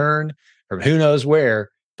pull return from who knows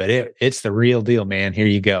where, but it's the real deal, man. Here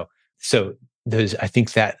you go. So I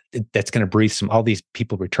think that's going to breathe all these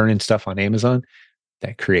people returning stuff on Amazon.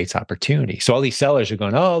 That creates opportunity. So all these sellers are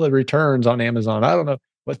going, oh, the returns on Amazon, I don't know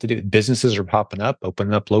what to do. Businesses are popping up,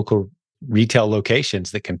 opening up local retail locations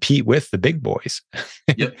that compete with the big boys.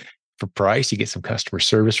 Yep. For price, you get some customer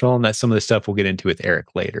service rolling. That's some of the stuff we'll get into with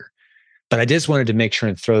Eric later. But I just wanted to make sure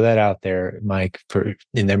and throw that out there, Mike,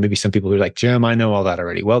 and there may be some people who are like, Jim, I know all that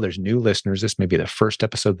already. Well, there's new listeners. This may be the first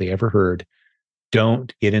episode they ever heard.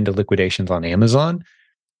 Don't get into liquidations on Amazon.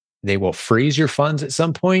 They will freeze your funds at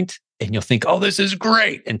some point, and you'll think, oh, this is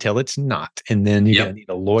great, until it's not. And then you're going to need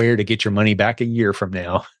a lawyer to get your money back a year from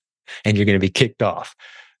now, and you're going to be kicked off.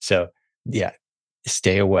 So yeah,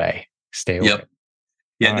 stay away. Stay away. Yep.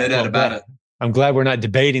 Yeah, no doubt about it. I'm glad we're not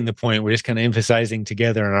debating the point. We're just kind of emphasizing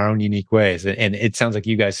together in our own unique ways. And it sounds like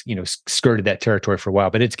you guys, skirted that territory for a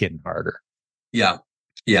while, but it's getting harder. Yeah.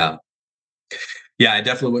 Yeah. Yeah, I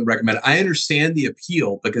definitely wouldn't recommend it. I understand the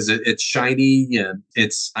appeal because it's shiny and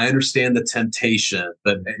I understand the temptation,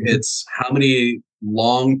 but it's how many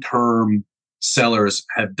long-term sellers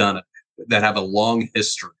have done it that have a long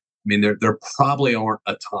history. I mean, there probably aren't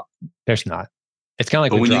a ton. There's not. It's kind of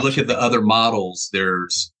like, but when you look at the other models,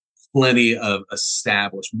 there's plenty of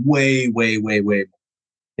established, way.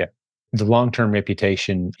 Yeah. The long-term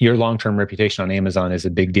reputation, your long-term reputation on Amazon is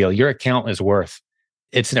a big deal. Your account is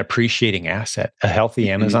it's an appreciating asset. A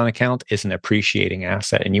healthy Amazon account is an appreciating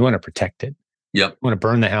asset, and you want to protect it. Yep. You want to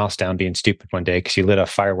burn the house down being stupid one day because you lit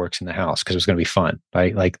off fireworks in the house because it was going to be fun,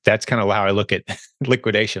 right? Like, that's kind of how I look at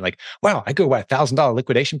liquidation. Like, wow, I go buy $1,000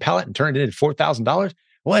 liquidation pallet and turn it into $4,000.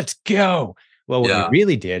 Let's go. Well, what you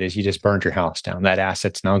really did is you just burned your house down. That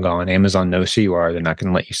asset's now gone. Amazon knows who you are. They're not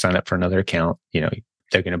going to let you sign up for another account. They're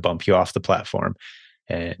going to bump you off the platform,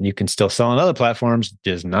 and you can still sell on other platforms,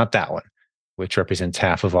 just not that one, which represents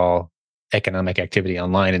half of all economic activity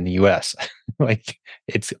online in the US. Like,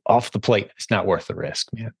 it's off the plate. It's not worth the risk,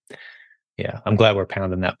 man. Yeah. I'm glad we're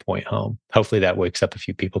pounding that point home. Hopefully that wakes up a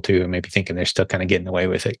few people too, and maybe thinking they're still kind of getting away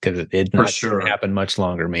with it, because it's not going to happen much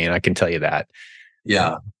longer, man. I can tell you that.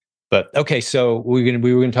 Yeah. But okay. So we were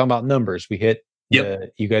going to talk about numbers. We hit,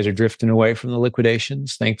 you guys are drifting away from the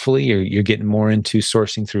liquidations. Thankfully, you're getting more into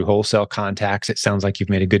sourcing through wholesale contacts. It sounds like you've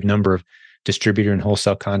made a good number of distributor and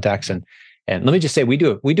wholesale contacts. And let me just say, we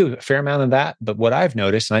do a fair amount of that. But what I've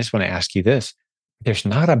noticed, and I just want to ask you this, there's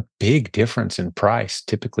not a big difference in price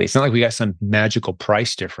typically. It's not like we got some magical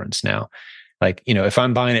price difference now. Like, if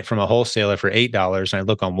I'm buying it from a wholesaler for $8 and I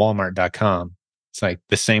look on Walmart.com, it's like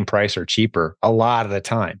the same price or cheaper a lot of the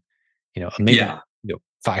time. Maybe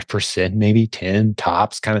 5%, maybe 10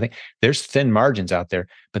 tops kind of thing. There's thin margins out there,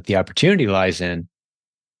 but the opportunity lies in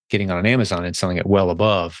getting on Amazon and selling it well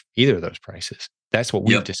above either of those prices. That's what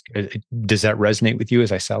we just. Does that resonate with you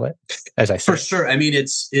as I sell it? For sure. I mean,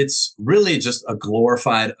 it's really just a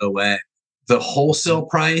glorified OA. The wholesale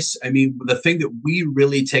price. I mean, the thing that we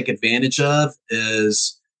really take advantage of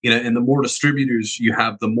is, and the more distributors you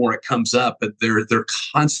have, the more it comes up. But they're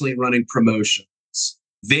constantly running promotions.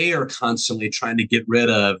 They are constantly trying to get rid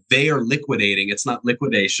of. They are liquidating. It's not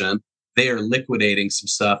liquidation. They are liquidating some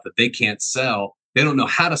stuff that they can't sell. They don't know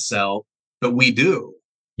how to sell, but we do.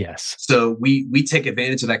 Yes. So we take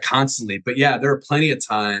advantage of that constantly. But yeah, there are plenty of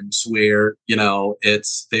times where,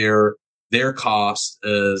 it's their cost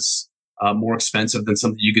is more expensive than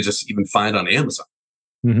something you could just even find on Amazon.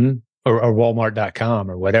 Mm-hmm. Or Walmart.com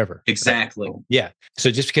or whatever. Exactly. Yeah. So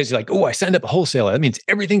just because you're like, oh, I signed up a wholesaler, that means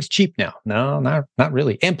everything's cheap now. No, not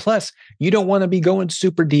really. And plus, you don't want to be going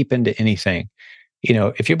super deep into anything.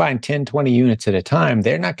 If you're buying 10, 20 units at a time,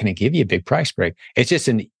 they're not going to give you a big price break. It's just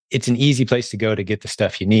it's an easy place to go to get the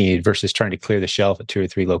stuff you need versus trying to clear the shelf at 2 or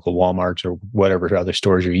 3 local Walmarts or whatever other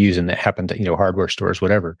stores you're using that happen to, hardware stores,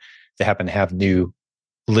 whatever, that happen to have new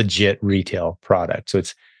legit retail product. So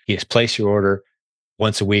you just place your order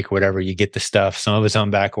once a week, or whatever, you get the stuff. Some of it's on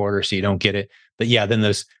back order, so you don't get it. But yeah, then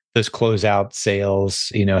those closeout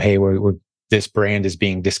sales, hey, we're this brand is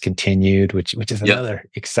being discontinued, which is another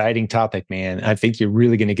exciting topic, man. I think you're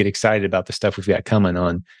really going to get excited about the stuff we've got coming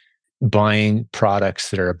on buying products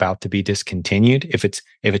that are about to be discontinued. If it's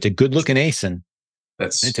a good looking ASIN,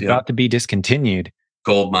 it's about to be discontinued.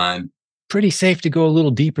 Gold mine. Pretty safe to go a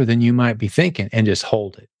little deeper than you might be thinking and just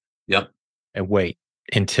hold it. Yep. And wait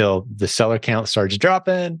until the seller count starts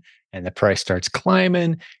dropping and the price starts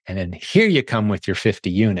climbing. And then here you come with your 50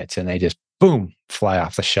 units and they just, boom, fly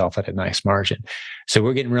off the shelf at a nice margin. So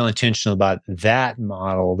we're getting real intentional about that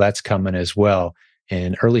model. That's coming as well.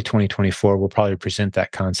 In early 2024, we'll probably present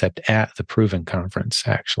that concept at the Proven Conference,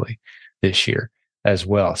 actually, this year. as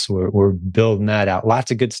well. So we're building that out.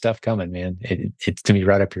 Lots of good stuff coming, man. It's to me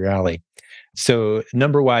right up your alley. So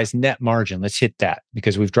number wise, net margin, let's hit that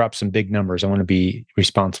because we've dropped some big numbers. I want to be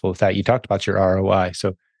responsible with that. You talked about your ROI.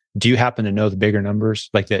 So do you happen to know the bigger numbers,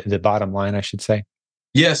 like the bottom line, I should say?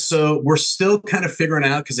 Yeah, so we're still kind of figuring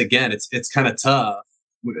out because again, it's kind of tough,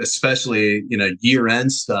 especially year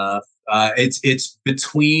end stuff. It's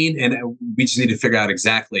between, and we just need to figure out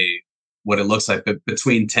exactly what it looks like, but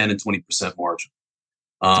between 10 and 20% margin.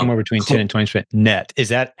 Somewhere between 10 and 20% net. Is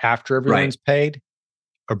that after everyone's right. paid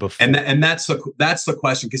or before? And that's the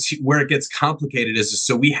question, because where it gets complicated is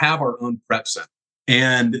so we have our own prep center,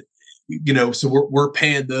 and so we're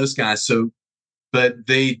paying those guys. So, but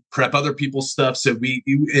they prep other people's stuff. So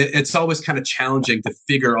it's always kind of challenging to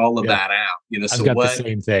figure all of that out. I've got the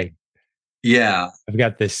same thing. Yeah. I've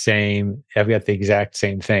got the exact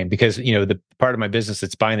same thing because, the part of my business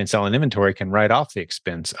that's buying and selling inventory can write off the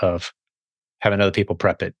expense of having other people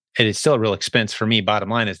prep it. And it's still a real expense for me, bottom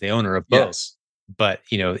line, as the owner of both. Yes. But,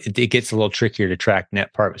 it gets a little trickier to track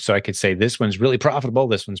net part. So I could say this one's really profitable,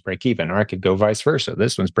 this one's break even, or I could go vice versa.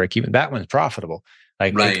 This one's break even, that one's profitable.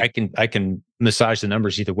 Like right. I can massage the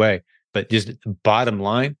numbers either way, but just bottom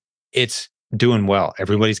line, it's doing well.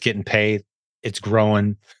 Everybody's getting paid. It's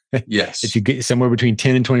growing. Yes. If you get somewhere between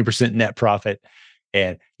 10 and 20% net profit,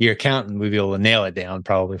 and your accountant would be able to nail it down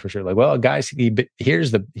probably for sure. Like, well, guys,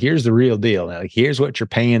 here's the real deal. Now, like, here's what you're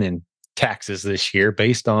paying in taxes this year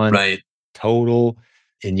based on total,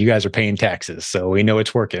 and you guys are paying taxes, so we know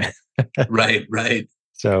it's working. Right.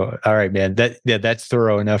 So, all right, man, that's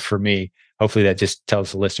thorough enough for me. Hopefully that just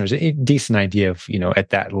tells the listeners a decent idea of, at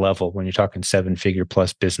that level, when you're talking 7-figure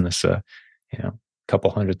plus business, couple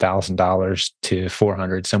 $100,000 to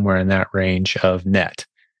 400, somewhere in that range of net.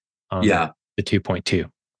 The 2.2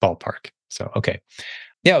 ballpark. So, okay.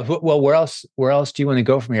 Yeah. Well, where else do you want to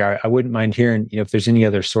go from here? I wouldn't mind hearing, if there's any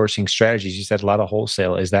other sourcing strategies. You said a lot of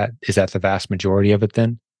wholesale. Is that the vast majority of it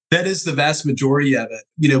then? That is the vast majority of it.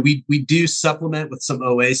 We do supplement with some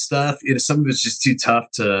OA stuff. Some of it's just too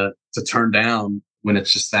tough to turn down when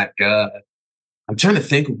it's just that good. I'm trying to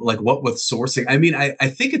think like what with sourcing. I mean, I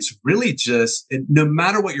think it's really just, no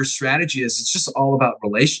matter what your strategy is, it's just all about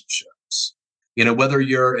relationships. Whether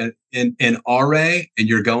you're an RA and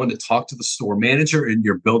you're going to talk to the store manager and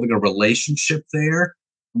you're building a relationship there,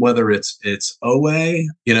 whether it's OA.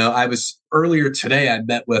 I was earlier today, I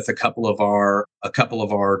met with a couple of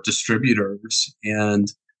our distributors,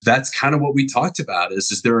 and that's kind of what we talked about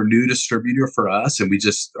is there a new distributor for us, and we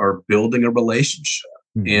just are building a relationship.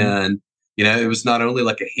 Mm-hmm. And it was not only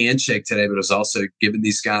like a handshake today, but it was also giving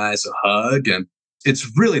these guys a hug. And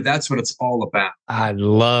that's what it's all about. I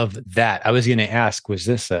love that. I was going to ask, was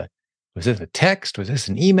this a text? Was this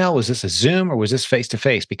an email? Was this a Zoom, or was this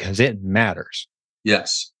face-to-face? Because it matters.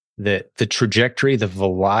 Yes. The trajectory, the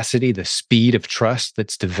velocity, the speed of trust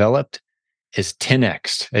that's developed is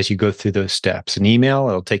 10x as you go through those steps. An email,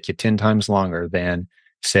 it'll take you 10 times longer than,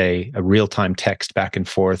 say, a real-time text back and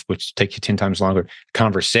forth, which take you 10 times longer.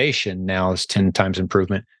 Conversation now is 10 times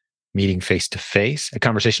improvement. Meeting face-to-face, a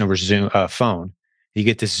conversation over Zoom, phone. You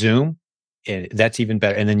get to Zoom, and that's even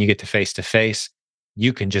better. And then you get to face-to-face.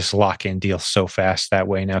 You can just lock in deals so fast that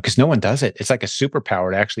way now because no one does it. It's like a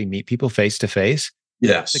superpower to actually meet people face-to-face.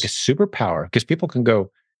 Yes. It's like a superpower because people can go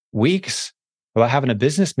weeks without having a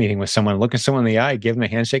business meeting with someone, looking someone in the eye, give them a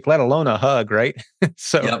handshake, let alone a hug, right?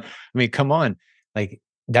 So, I mean, come on. Like,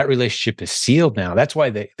 that relationship is sealed now. That's why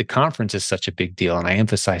the conference is such a big deal. And I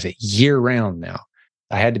emphasize it year round now.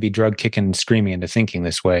 I had to be drug kicking and screaming into thinking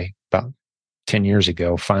this way about 10 years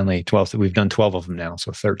ago. Finally, we've done 12 of them now.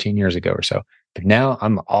 So 13 years ago or so. But now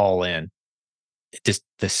I'm all in. Just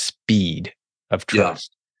the speed of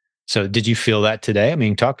trust. So did you feel that today? I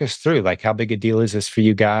mean, talk us through, like, how big a deal is this for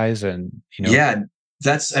you guys? And, Yeah,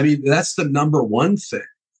 that's the number one thing.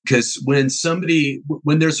 Because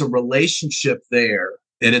when there's a relationship there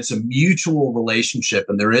and it's a mutual relationship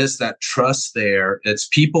and there is that trust there, it's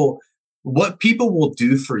what people will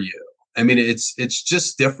do for you. I mean, it's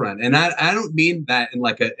just different. And I don't mean that in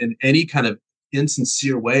in any kind of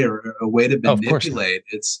insincere way or a way to manipulate.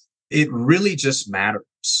 It really just matters.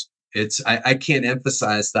 I can't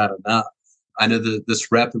emphasize that enough. I know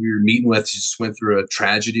this rep that we were meeting with, he just went through a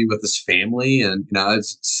tragedy with his family, and I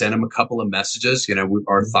sent him a couple of messages.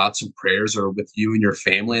 Our thoughts and prayers are with you and your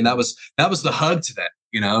family, and that was the hug today.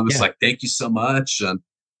 It was like, thank you so much, and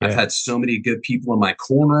I've had so many good people in my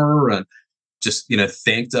corner, and just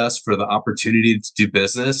thanked us for the opportunity to do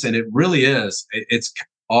business. And it really is. It's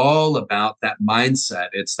all about that mindset.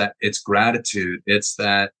 It's gratitude. It's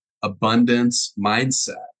that abundance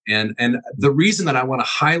mindset. And the reason that I want to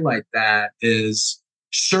highlight that is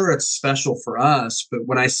sure, it's special for us, but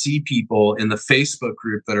when I see people in the Facebook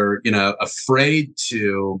group that are, afraid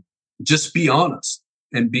to just be honest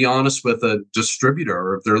and be honest with a distributor,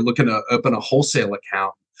 or if they're looking to open a wholesale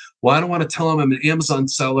account, well, I don't want to tell them I'm an Amazon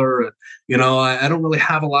seller. And, I don't really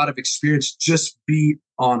have a lot of experience. Just be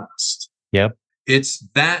honest. Yep.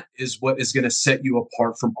 That is what is going to set you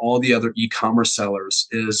apart from all the other e-commerce sellers,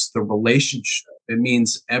 is the relationship. It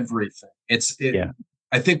means everything.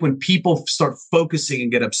 I think when people start focusing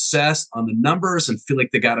and get obsessed on the numbers and feel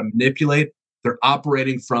like they got to manipulate, they're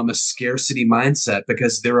operating from a scarcity mindset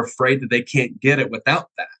because they're afraid that they can't get it without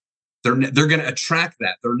that. They're going to attract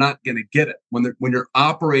that. They're not going to get it when you're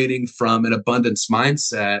operating from an abundance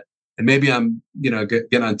mindset. And maybe I'm,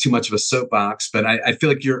 getting on too much of a soapbox, but I feel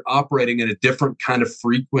like you're operating in a different kind of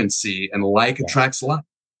frequency, and like attracts like.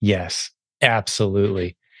 Yes,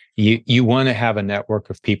 absolutely. You want to have a network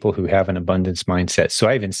of people who have an abundance mindset. So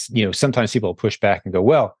I even, sometimes people push back and go,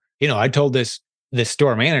 well, I told this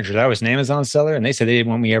store manager that I was an Amazon seller, and they said they didn't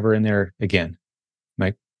want me ever in there again. I'm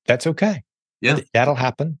like, that's okay. Yeah, that'll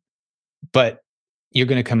happen. But you're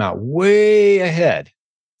going to come out way ahead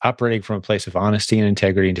operating from a place of honesty and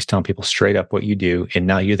integrity and just telling people straight up what you do. And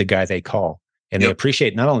now you're the guy they call. And they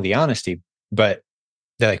appreciate not only the honesty, but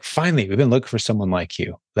they're like, finally, we've been looking for someone like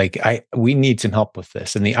you. Like, we need some help with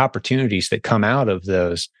this. And the opportunities that come out of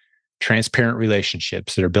those transparent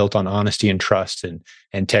relationships that are built on honesty and trust and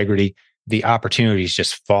integrity, the opportunities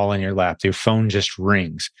just fall in your lap. Your phone just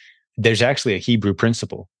rings. There's actually a Hebrew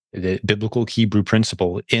principle, the biblical Hebrew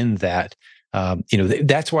principle in that.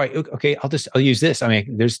 That's why, okay, I'll use this. I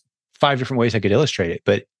mean, there's 5 different ways I could illustrate it,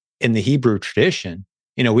 but in the Hebrew tradition,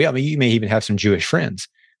 you may even have some Jewish friends.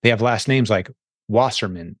 They have last names like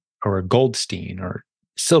Wasserman or Goldstein or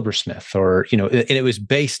Silversmith, or, and it was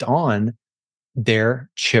based on their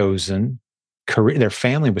chosen career. Their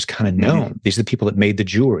family was kind of known. These are the people that made the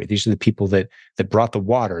jewelry. These are the people that brought the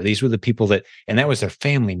water. These were the people and that was their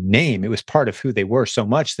family name. It was part of who they were, so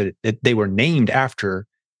much that they were named after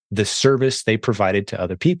the service they provided to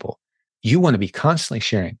other people. You want to be constantly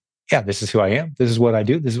sharing. Yeah, this is who I am. This is what I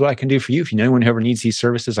do. This is what I can do for you. If you know anyone who ever needs these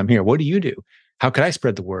services, I'm here. What do you do? How could I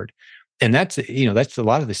spread the word? And that's a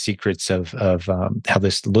lot of the secrets of how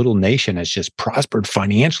this little nation has just prospered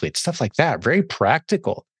financially. It's stuff like that. Very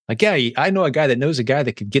practical. Like, yeah, I know a guy that knows a guy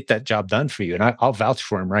that could get that job done for you. And I'll vouch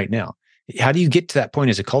for him right now. How do you get to that point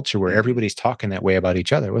as a culture where everybody's talking that way about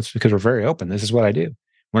each other? Well, it's because we're very open. This is what I do.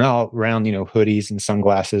 We're not all around, hoodies and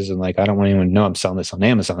sunglasses and like, I don't want anyone to know I'm selling this on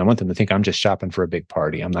Amazon. I want them to think I'm just shopping for a big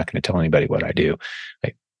party. I'm not going to tell anybody what I do.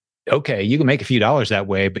 Like, okay, you can make a few dollars that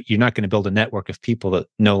way, but you're not going to build a network of people that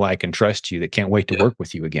know, like, and trust you, that can't wait to work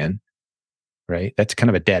with you again. Right? That's kind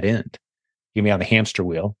of a dead end. You may be on a hamster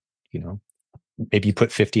wheel, maybe you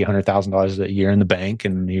put $50,000, $100,000 a year in the bank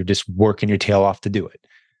and you're just working your tail off to do it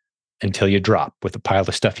until you drop with a pile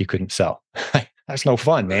of stuff you couldn't sell. That's no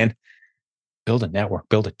fun, man. Build a network,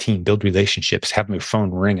 build a team, build relationships, have your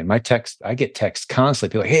phone ring. And I get texts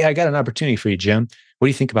constantly. People like, hey, I got an opportunity for you, Jim. What do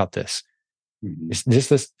you think about this?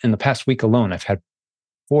 This in the past week alone, I've had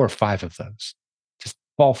 4 or 5 of those just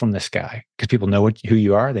fall from the sky because people know who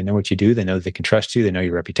you are. They know what you do. They know they can trust you. They know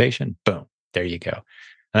your reputation. Boom. There you go.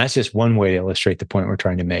 And that's just one way to illustrate the point we're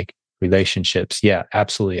trying to make. Relationships. Yeah,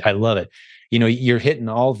 absolutely. I love it. You're hitting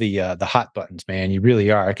all the hot buttons, man. You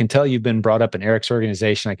really are. I can tell you've been brought up in Eric's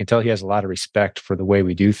organization. I can tell he has a lot of respect for the way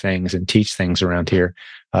we do things and teach things around here.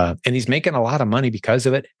 And he's making a lot of money because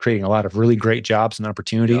of it, creating a lot of really great jobs and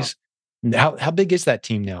opportunities. Yeah. How big is that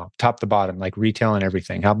team now, top to bottom, like retail and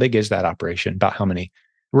everything? How big is that operation? About how many?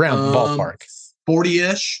 Around ballpark?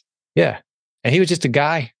 40-ish. Yeah. And he was just a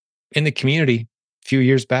guy in the community a few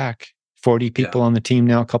years back. 40 people on the team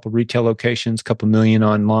now, a couple retail locations, a couple million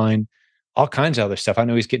online. All kinds of other stuff. I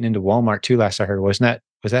know he's getting into Walmart too. Last I heard, was that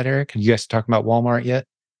Eric? Have you guys talking about Walmart yet?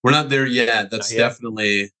 We're not there yet. That's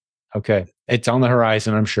definitely okay. It's on the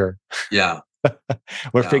horizon, I'm sure. Yeah,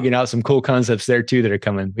 we're figuring out some cool concepts there too that are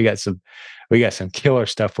coming. We got some killer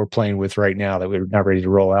stuff we're playing with right now that we're not ready to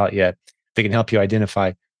roll out yet. They can help you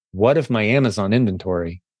identify what of my Amazon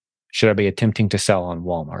inventory should I be attempting to sell on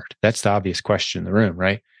Walmart? That's the obvious question in the room,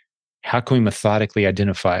 right? How can we methodically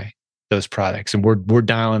identify those products? And we're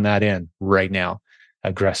dialing that in right now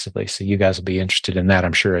aggressively. So you guys will be interested in that,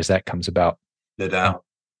 I'm sure, as that comes about. No doubt.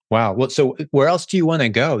 Wow. Well, so where else do you want to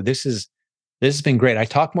go? This has been great. I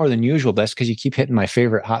talk more than usual, but that's because you keep hitting my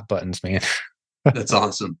favorite hot buttons, man. That's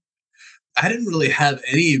awesome. I didn't really have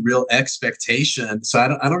any real expectation. So I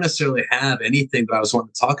don't necessarily have anything that I was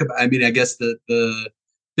wanting to talk about. I mean, I guess the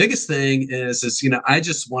biggest thing is, I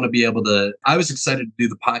just want to be able to, I was excited to do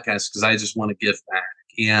the podcast because I just want to give back.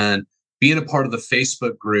 And being a part of the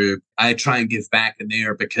Facebook group, I try and give back in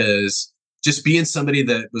there because just being somebody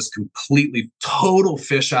that was completely total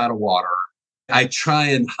fish out of water, I try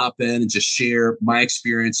and hop in and just share my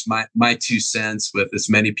experience, my 2 cents with as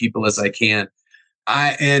many people as I can.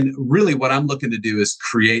 And really what I'm looking to do is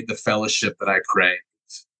create the fellowship that I crave.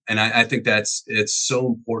 And I think it's so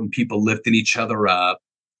important, people lifting each other up.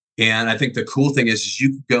 And I think the cool thing is you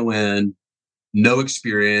could go in, no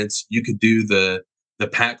experience. You could do the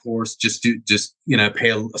pack course, just pay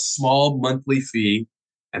a small monthly fee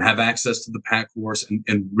and have access to the pack course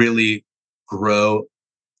and really grow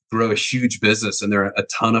a huge business. And there are a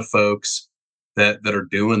ton of folks that are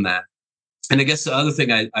doing that. And I guess the other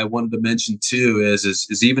thing I wanted to mention too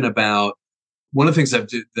is even about one of the things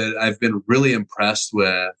that I've been really impressed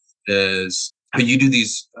with is how you do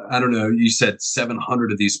these. I don't know, you said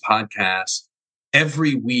 700 of these podcasts.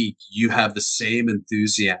 Every week you have the same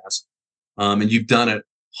enthusiasm. And you've done it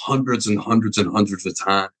hundreds and hundreds and hundreds of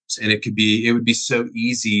times. And it would be so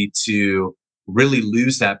easy to really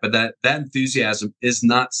lose that. But that enthusiasm is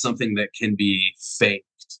not something that can be faked.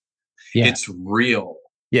 Yeah. It's real.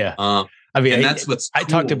 Yeah. I mean, and that's what's cool. I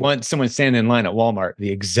talked to someone standing in line at Walmart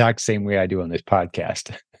the exact same way I do on this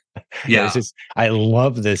podcast. Yeah. I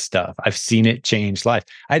love this stuff. I've seen it change life.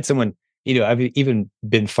 I had someone, I've even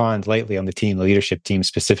been fond lately on the team, the leadership team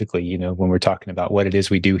specifically, when we're talking about what it is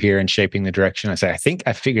we do here and shaping the direction. I say, I think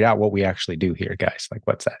I figured out what we actually do here, guys. Like,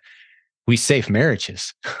 what's that? We save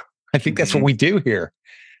marriages. I think that's what we do here,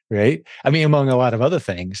 right? I mean, among a lot of other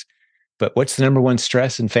things. But what's the number one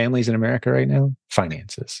stress in families in America right now?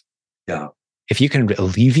 Finances. Yeah. If you can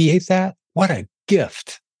alleviate that, what a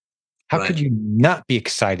gift. How could you not be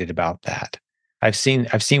excited about that? I've seen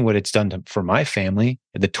what it's done for my family.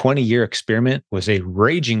 The 20-year experiment was a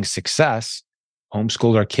raging success.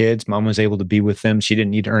 Homeschooled our kids. Mom was able to be with them. She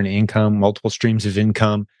didn't need to earn income, multiple streams of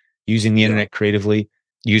income, using the internet creatively,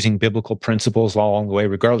 using biblical principles all along the way,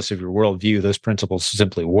 regardless of your worldview. Those principles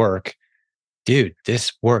simply work. Dude,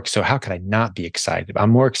 this works. So how could I not be excited?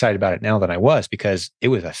 I'm more excited about it now than I was because it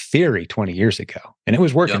was a theory 20 years ago and it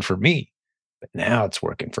was working for me. But now it's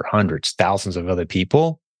working for hundreds, thousands of other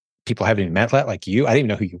people. People I haven't even met like you. I didn't even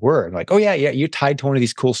know who you were. I'm like, oh yeah, you're tied to one of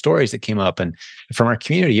these cool stories that came up and from our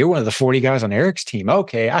community. You're one of the 40 guys on Eric's team.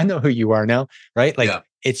 Okay, I know who you are now, right? Like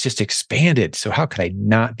it's just expanded. So how could I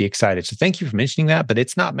not be excited? So thank you for mentioning that, but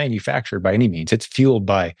it's not manufactured by any means. It's fueled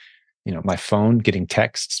by my phone, getting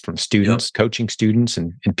texts from students, coaching students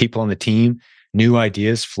and people on the team, new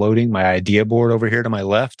ideas floating, my idea board over here to my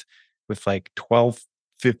left with like 12,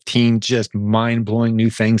 15 just mind-blowing new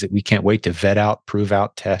things that we can't wait to vet out, prove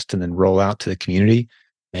out, test, and then roll out to the community.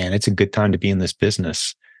 Man, it's a good time to be in this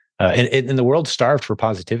business. And the world's starved for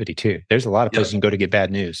positivity too. There's a lot of places you can go to get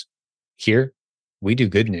bad news. Here, we do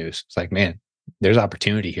good news. It's like, man, there's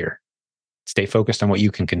opportunity here. Stay focused on what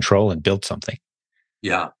you can control and build something.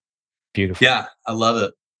 Yeah. Beautiful. Yeah, I love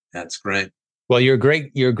it. That's great. Well, you're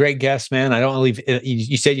a great guest, man. I don't believe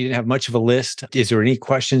you said you didn't have much of a list. Is there any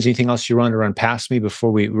questions, anything else you want to run past me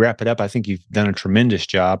before we wrap it up? I think you've done a tremendous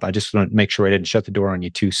job. I just want to make sure I didn't shut the door on you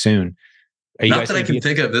too soon. Not that I can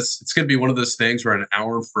think of this. It's going to be one of those things where an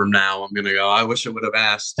hour from now, I'm going to go, I wish I would have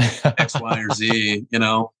asked X, Y, or Z,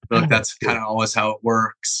 Like that's kind of always how it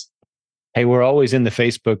works. Hey, we're always in the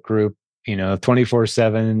Facebook group,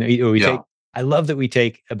 24/7. I love that we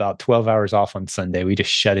take about 12 hours off on Sunday. We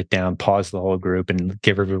just shut it down, pause the whole group and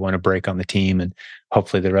give everyone a break on the team. And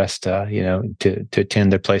hopefully the rest, to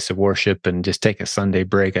attend their place of worship and just take a Sunday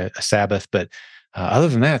break, a Sabbath. But other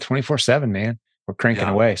than that, 24/7, man, we're cranking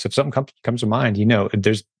away. So if something comes to mind,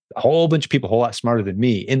 there's a whole bunch of people, a whole lot smarter than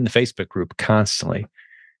me in the Facebook group constantly.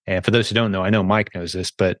 And for those who don't know, I know Mike knows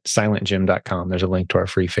this, but silentjim.com, there's a link to our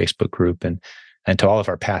free Facebook group and to all of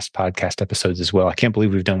our past podcast episodes as well. I can't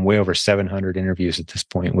believe we've done way over 700 interviews at this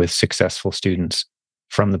point with successful students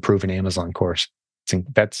from the Proven Amazon course.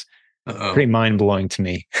 That's pretty mind-blowing to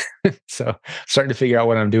me. So starting to figure out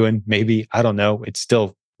what I'm doing. Maybe, I don't know.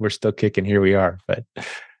 We're still kicking. Here we are. But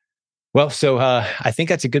so I think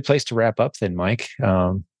that's a good place to wrap up then, Mike.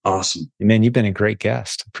 Awesome. Man, you've been a great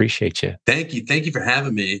guest. Appreciate you. Thank you. Thank you for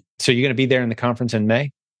having me. So you're going to be there in the conference in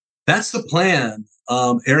May? That's the plan.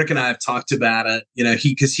 Eric and I have talked about it,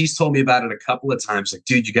 because he's told me about it a couple of times, like,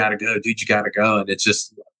 dude, you got to go. Dude, you got to go. And it's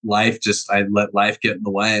just I let life get in the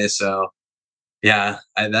way. So yeah,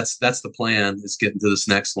 that's the plan, is getting to this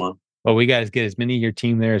next one. Well, we got to get as many of your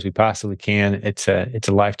team there as we possibly can. It's a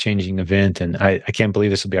life-changing event. And I can't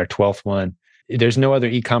believe this will be our 12th one. There's no other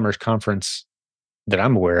e-commerce conference that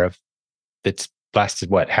I'm aware of that's lasted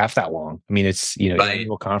half that long. I mean, it's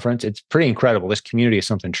annual conference. It's pretty incredible. This community is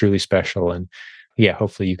something truly special, and yeah,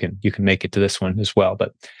 hopefully you can make it to this one as well.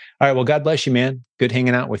 But all right, well, God bless you, man. Good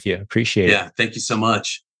hanging out with you. Appreciate it. Yeah, thank you so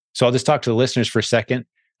much. So I'll just talk to the listeners for a second,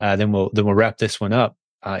 then we'll wrap this one up.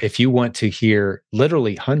 If you want to hear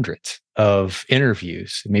literally hundreds of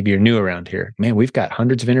interviews, maybe you're new around here, man, we've got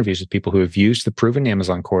hundreds of interviews with people who have used the Proven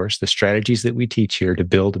Amazon course, the strategies that we teach here to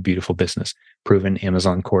build a beautiful business.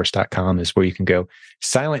 ProvenAmazonCourse.com is where you can go.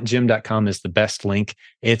 SilentJim.com is the best link.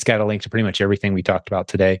 It's got a link to pretty much everything we talked about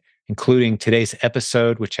today, including today's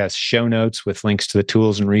episode, which has show notes with links to the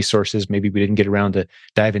tools and resources. Maybe we didn't get around to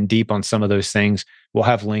diving deep on some of those things. We'll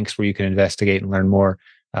have links where you can investigate and learn more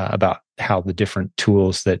about how the different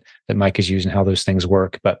tools that Mike is using, how those things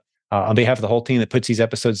work. But on behalf of the whole team that puts these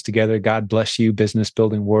episodes together, God bless you, business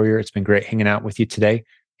building warrior. It's been great hanging out with you today,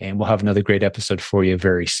 and we'll have another great episode for you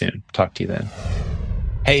very soon. Talk to you then.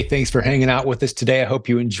 Hey, thanks for hanging out with us today. I hope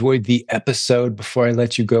you enjoyed the episode. Before I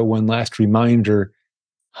let you go, one last reminder,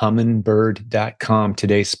 Humminbird.com,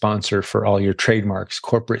 today's sponsor for all your trademarks,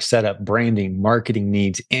 corporate setup, branding, marketing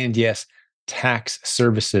needs, and yes, tax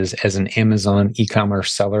services as an Amazon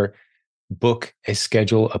e-commerce seller. Book a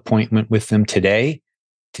schedule appointment with them today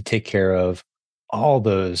to take care of all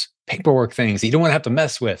those paperwork things that you don't want to have to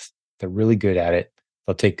mess with. They're really good at it.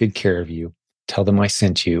 They'll take good care of you. Tell them I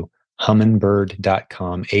sent you.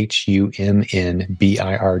 Humminbird.com,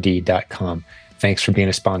 HUMNBIRD.com. Thanks for being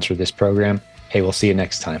a sponsor of this program. Hey, we'll see you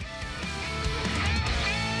next time.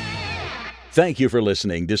 Thank you for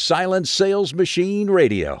listening to Silent Sales Machine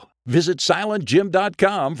Radio. Visit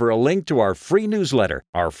SilentJim.com for a link to our free newsletter,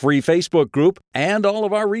 our free Facebook group, and all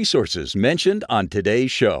of our resources mentioned on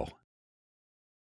today's show.